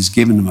States is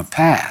giving them a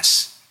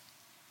pass,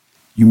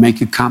 you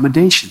make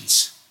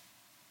accommodations.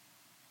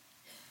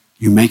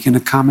 You make an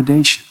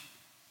accommodation.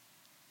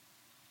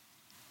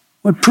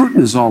 What Putin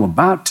is all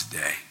about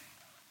today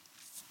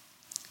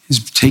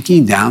is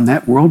taking down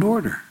that world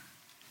order.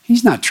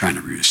 He's not trying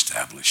to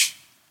reestablish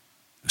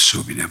the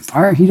Soviet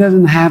empire. He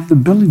doesn't have the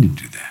ability to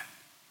do that.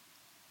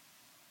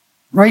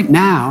 Right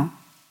now,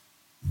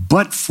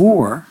 but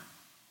for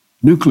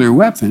nuclear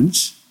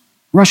weapons,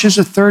 Russia's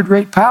a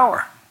third-rate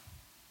power.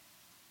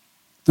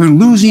 They're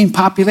losing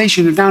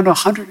population. They're down to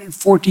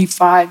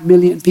 145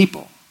 million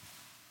people.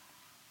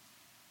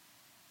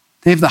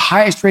 They have the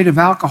highest rate of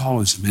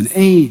alcoholism and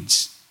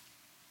AIDS.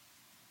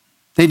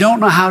 They don't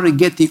know how to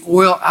get the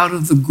oil out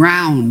of the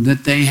ground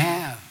that they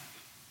have.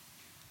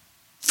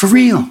 For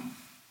real.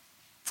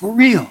 For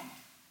real.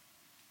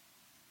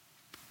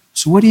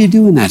 So what do you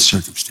do in that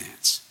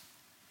circumstance?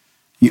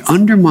 You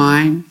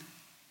undermine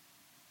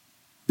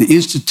the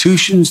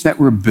institutions that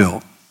were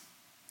built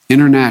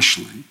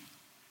internationally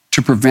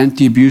to prevent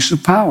the abuse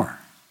of power?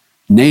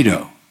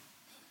 NATO,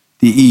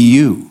 the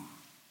EU,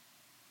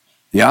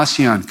 the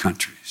ASEAN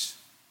countries.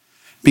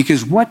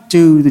 Because what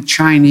do the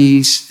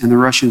Chinese and the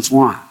Russians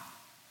want?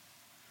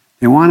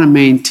 They want to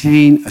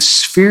maintain a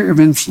sphere of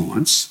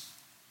influence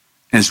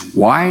as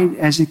wide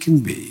as it can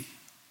be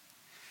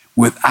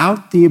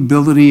without the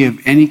ability of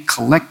any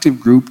collective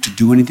group to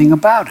do anything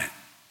about it.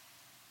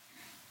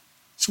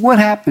 So what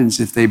happens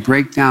if they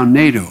break down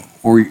NATO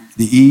or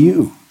the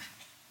EU?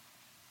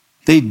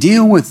 They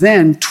deal with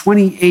then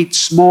 28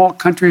 small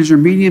countries or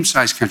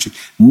medium-sized countries,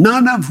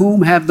 none of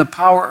whom have the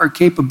power or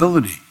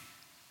capability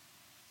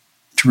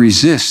to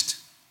resist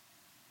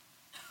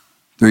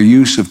their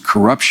use of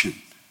corruption,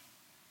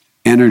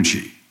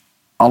 energy,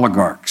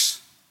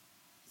 oligarchs,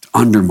 to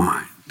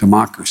undermine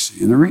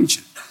democracy in the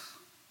region.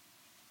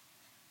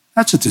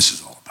 That's what this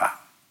is all about.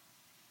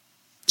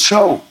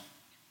 So,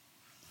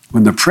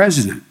 when the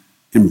president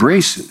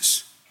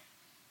embraces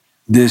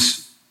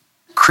this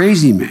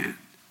crazy man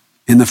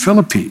in the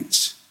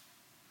Philippines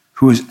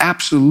who is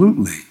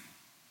absolutely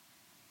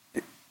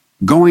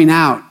going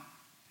out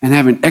and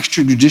having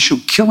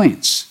extrajudicial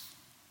killings,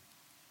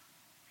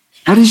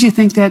 what does you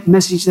think that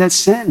message that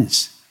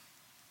sends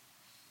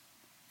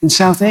in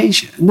South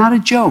Asia? Not a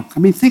joke.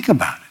 I mean, think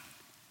about it.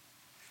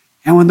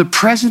 And when the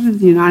president of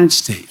the United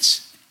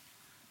States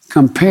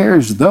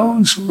compares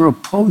those who are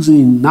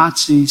opposing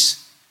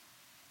Nazis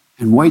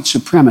and white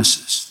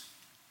supremacists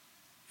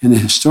in the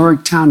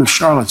historic town of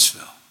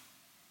Charlottesville,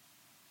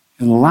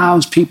 it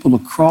allows people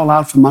to crawl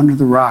out from under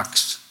the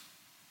rocks.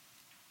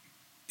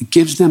 It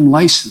gives them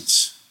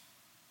license.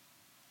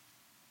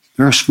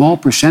 They're a small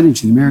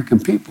percentage of the American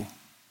people.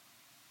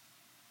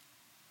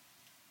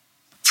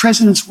 The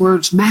president's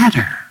words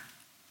matter,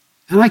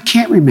 and I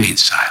can't remain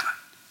silent.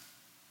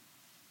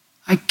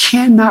 I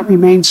cannot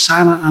remain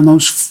silent on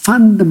those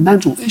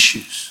fundamental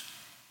issues.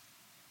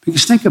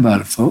 Because think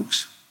about it,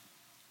 folks.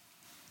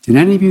 Did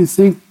any of you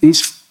think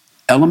these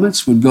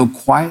elements would go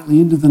quietly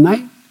into the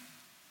night?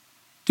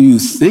 Do you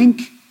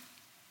think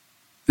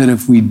that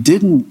if we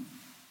didn't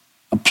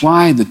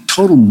apply the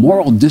total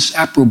moral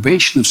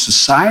disapprobation of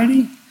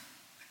society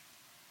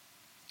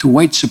to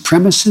white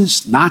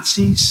supremacists,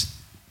 Nazis,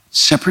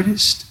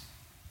 separatists,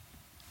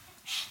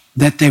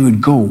 that they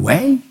would go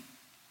away?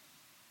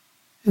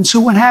 And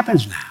so what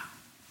happens now?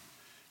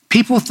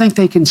 People think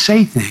they can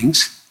say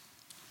things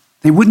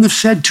they wouldn't have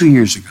said 2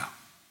 years ago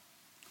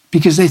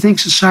because they think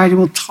society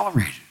will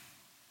tolerate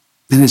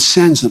it. And it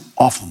sends an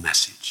awful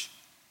message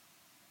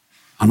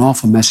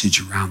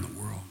around the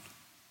world.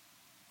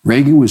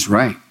 Reagan was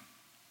right.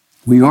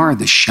 We are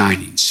the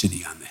shining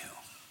city on the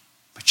hill.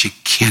 But you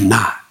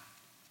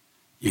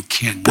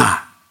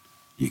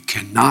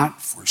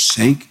cannot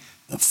forsake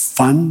the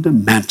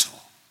fundamental,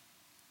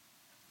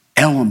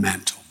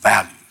 elemental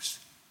values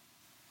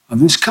of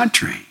this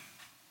country.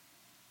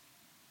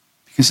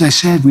 Because I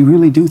said, we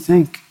really do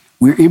think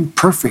we're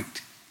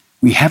imperfect.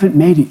 We haven't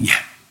made it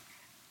yet.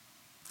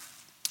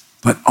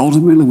 But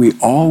ultimately, we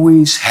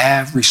always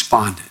have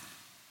responded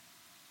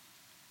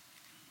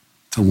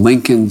to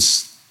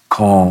Lincoln's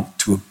call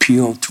to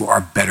appeal to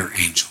our better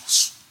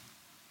angels.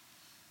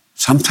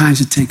 Sometimes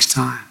it takes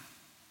time.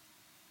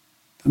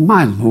 But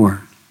my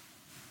Lord,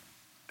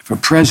 if a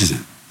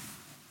president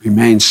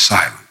remains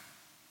silent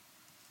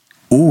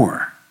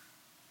or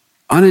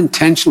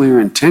unintentionally or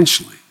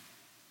intentionally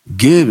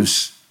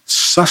gives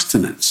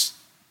sustenance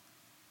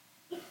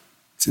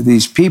to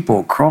these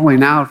people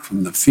crawling out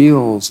from the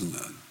fields and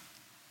the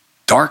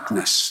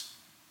darkness,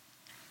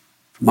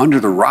 from under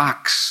the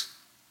rocks,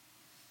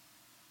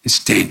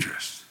 it's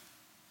dangerous.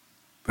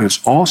 But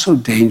it's also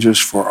dangerous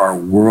for our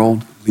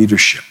world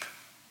leadership.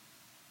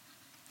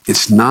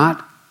 It's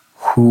not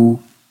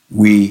who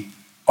we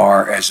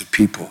are as a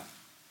people,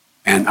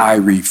 and I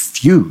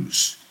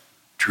refuse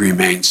to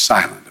remain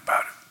silent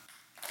about it.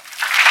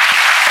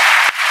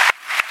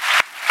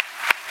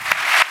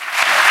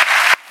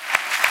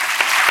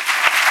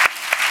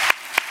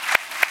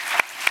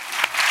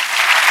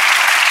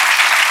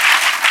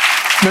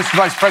 Mr.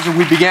 Vice President,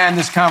 we began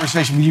this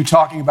conversation with you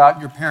talking about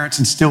your parents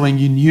instilling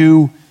in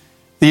you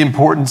the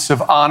importance of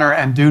honor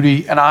and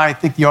duty, and I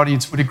think the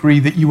audience would agree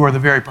that you are the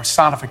very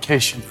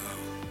personification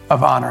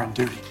of honor and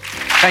duty.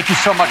 Thank you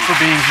so much for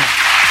being here.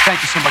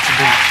 Thank you so much for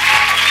being here.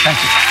 Thank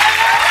you.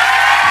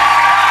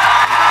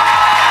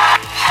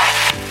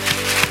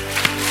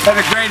 It's been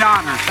a great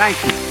honor. Thank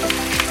you.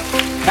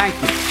 Thank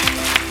you.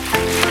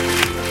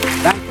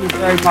 Thank you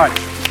very much.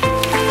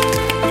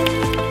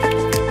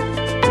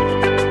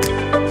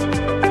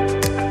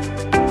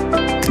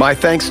 My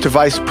thanks to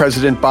Vice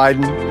President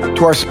Biden,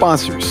 to our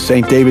sponsors,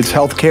 St. David's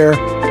Healthcare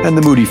and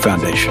the Moody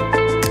Foundation.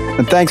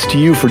 And thanks to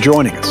you for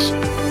joining us.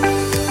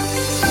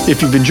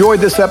 If you've enjoyed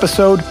this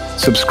episode,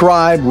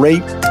 subscribe,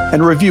 rate,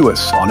 and review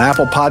us on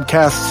Apple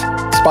Podcasts,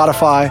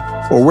 Spotify,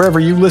 or wherever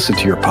you listen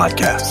to your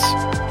podcasts.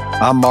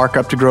 I'm Mark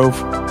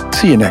Updegrove.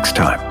 See you next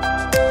time.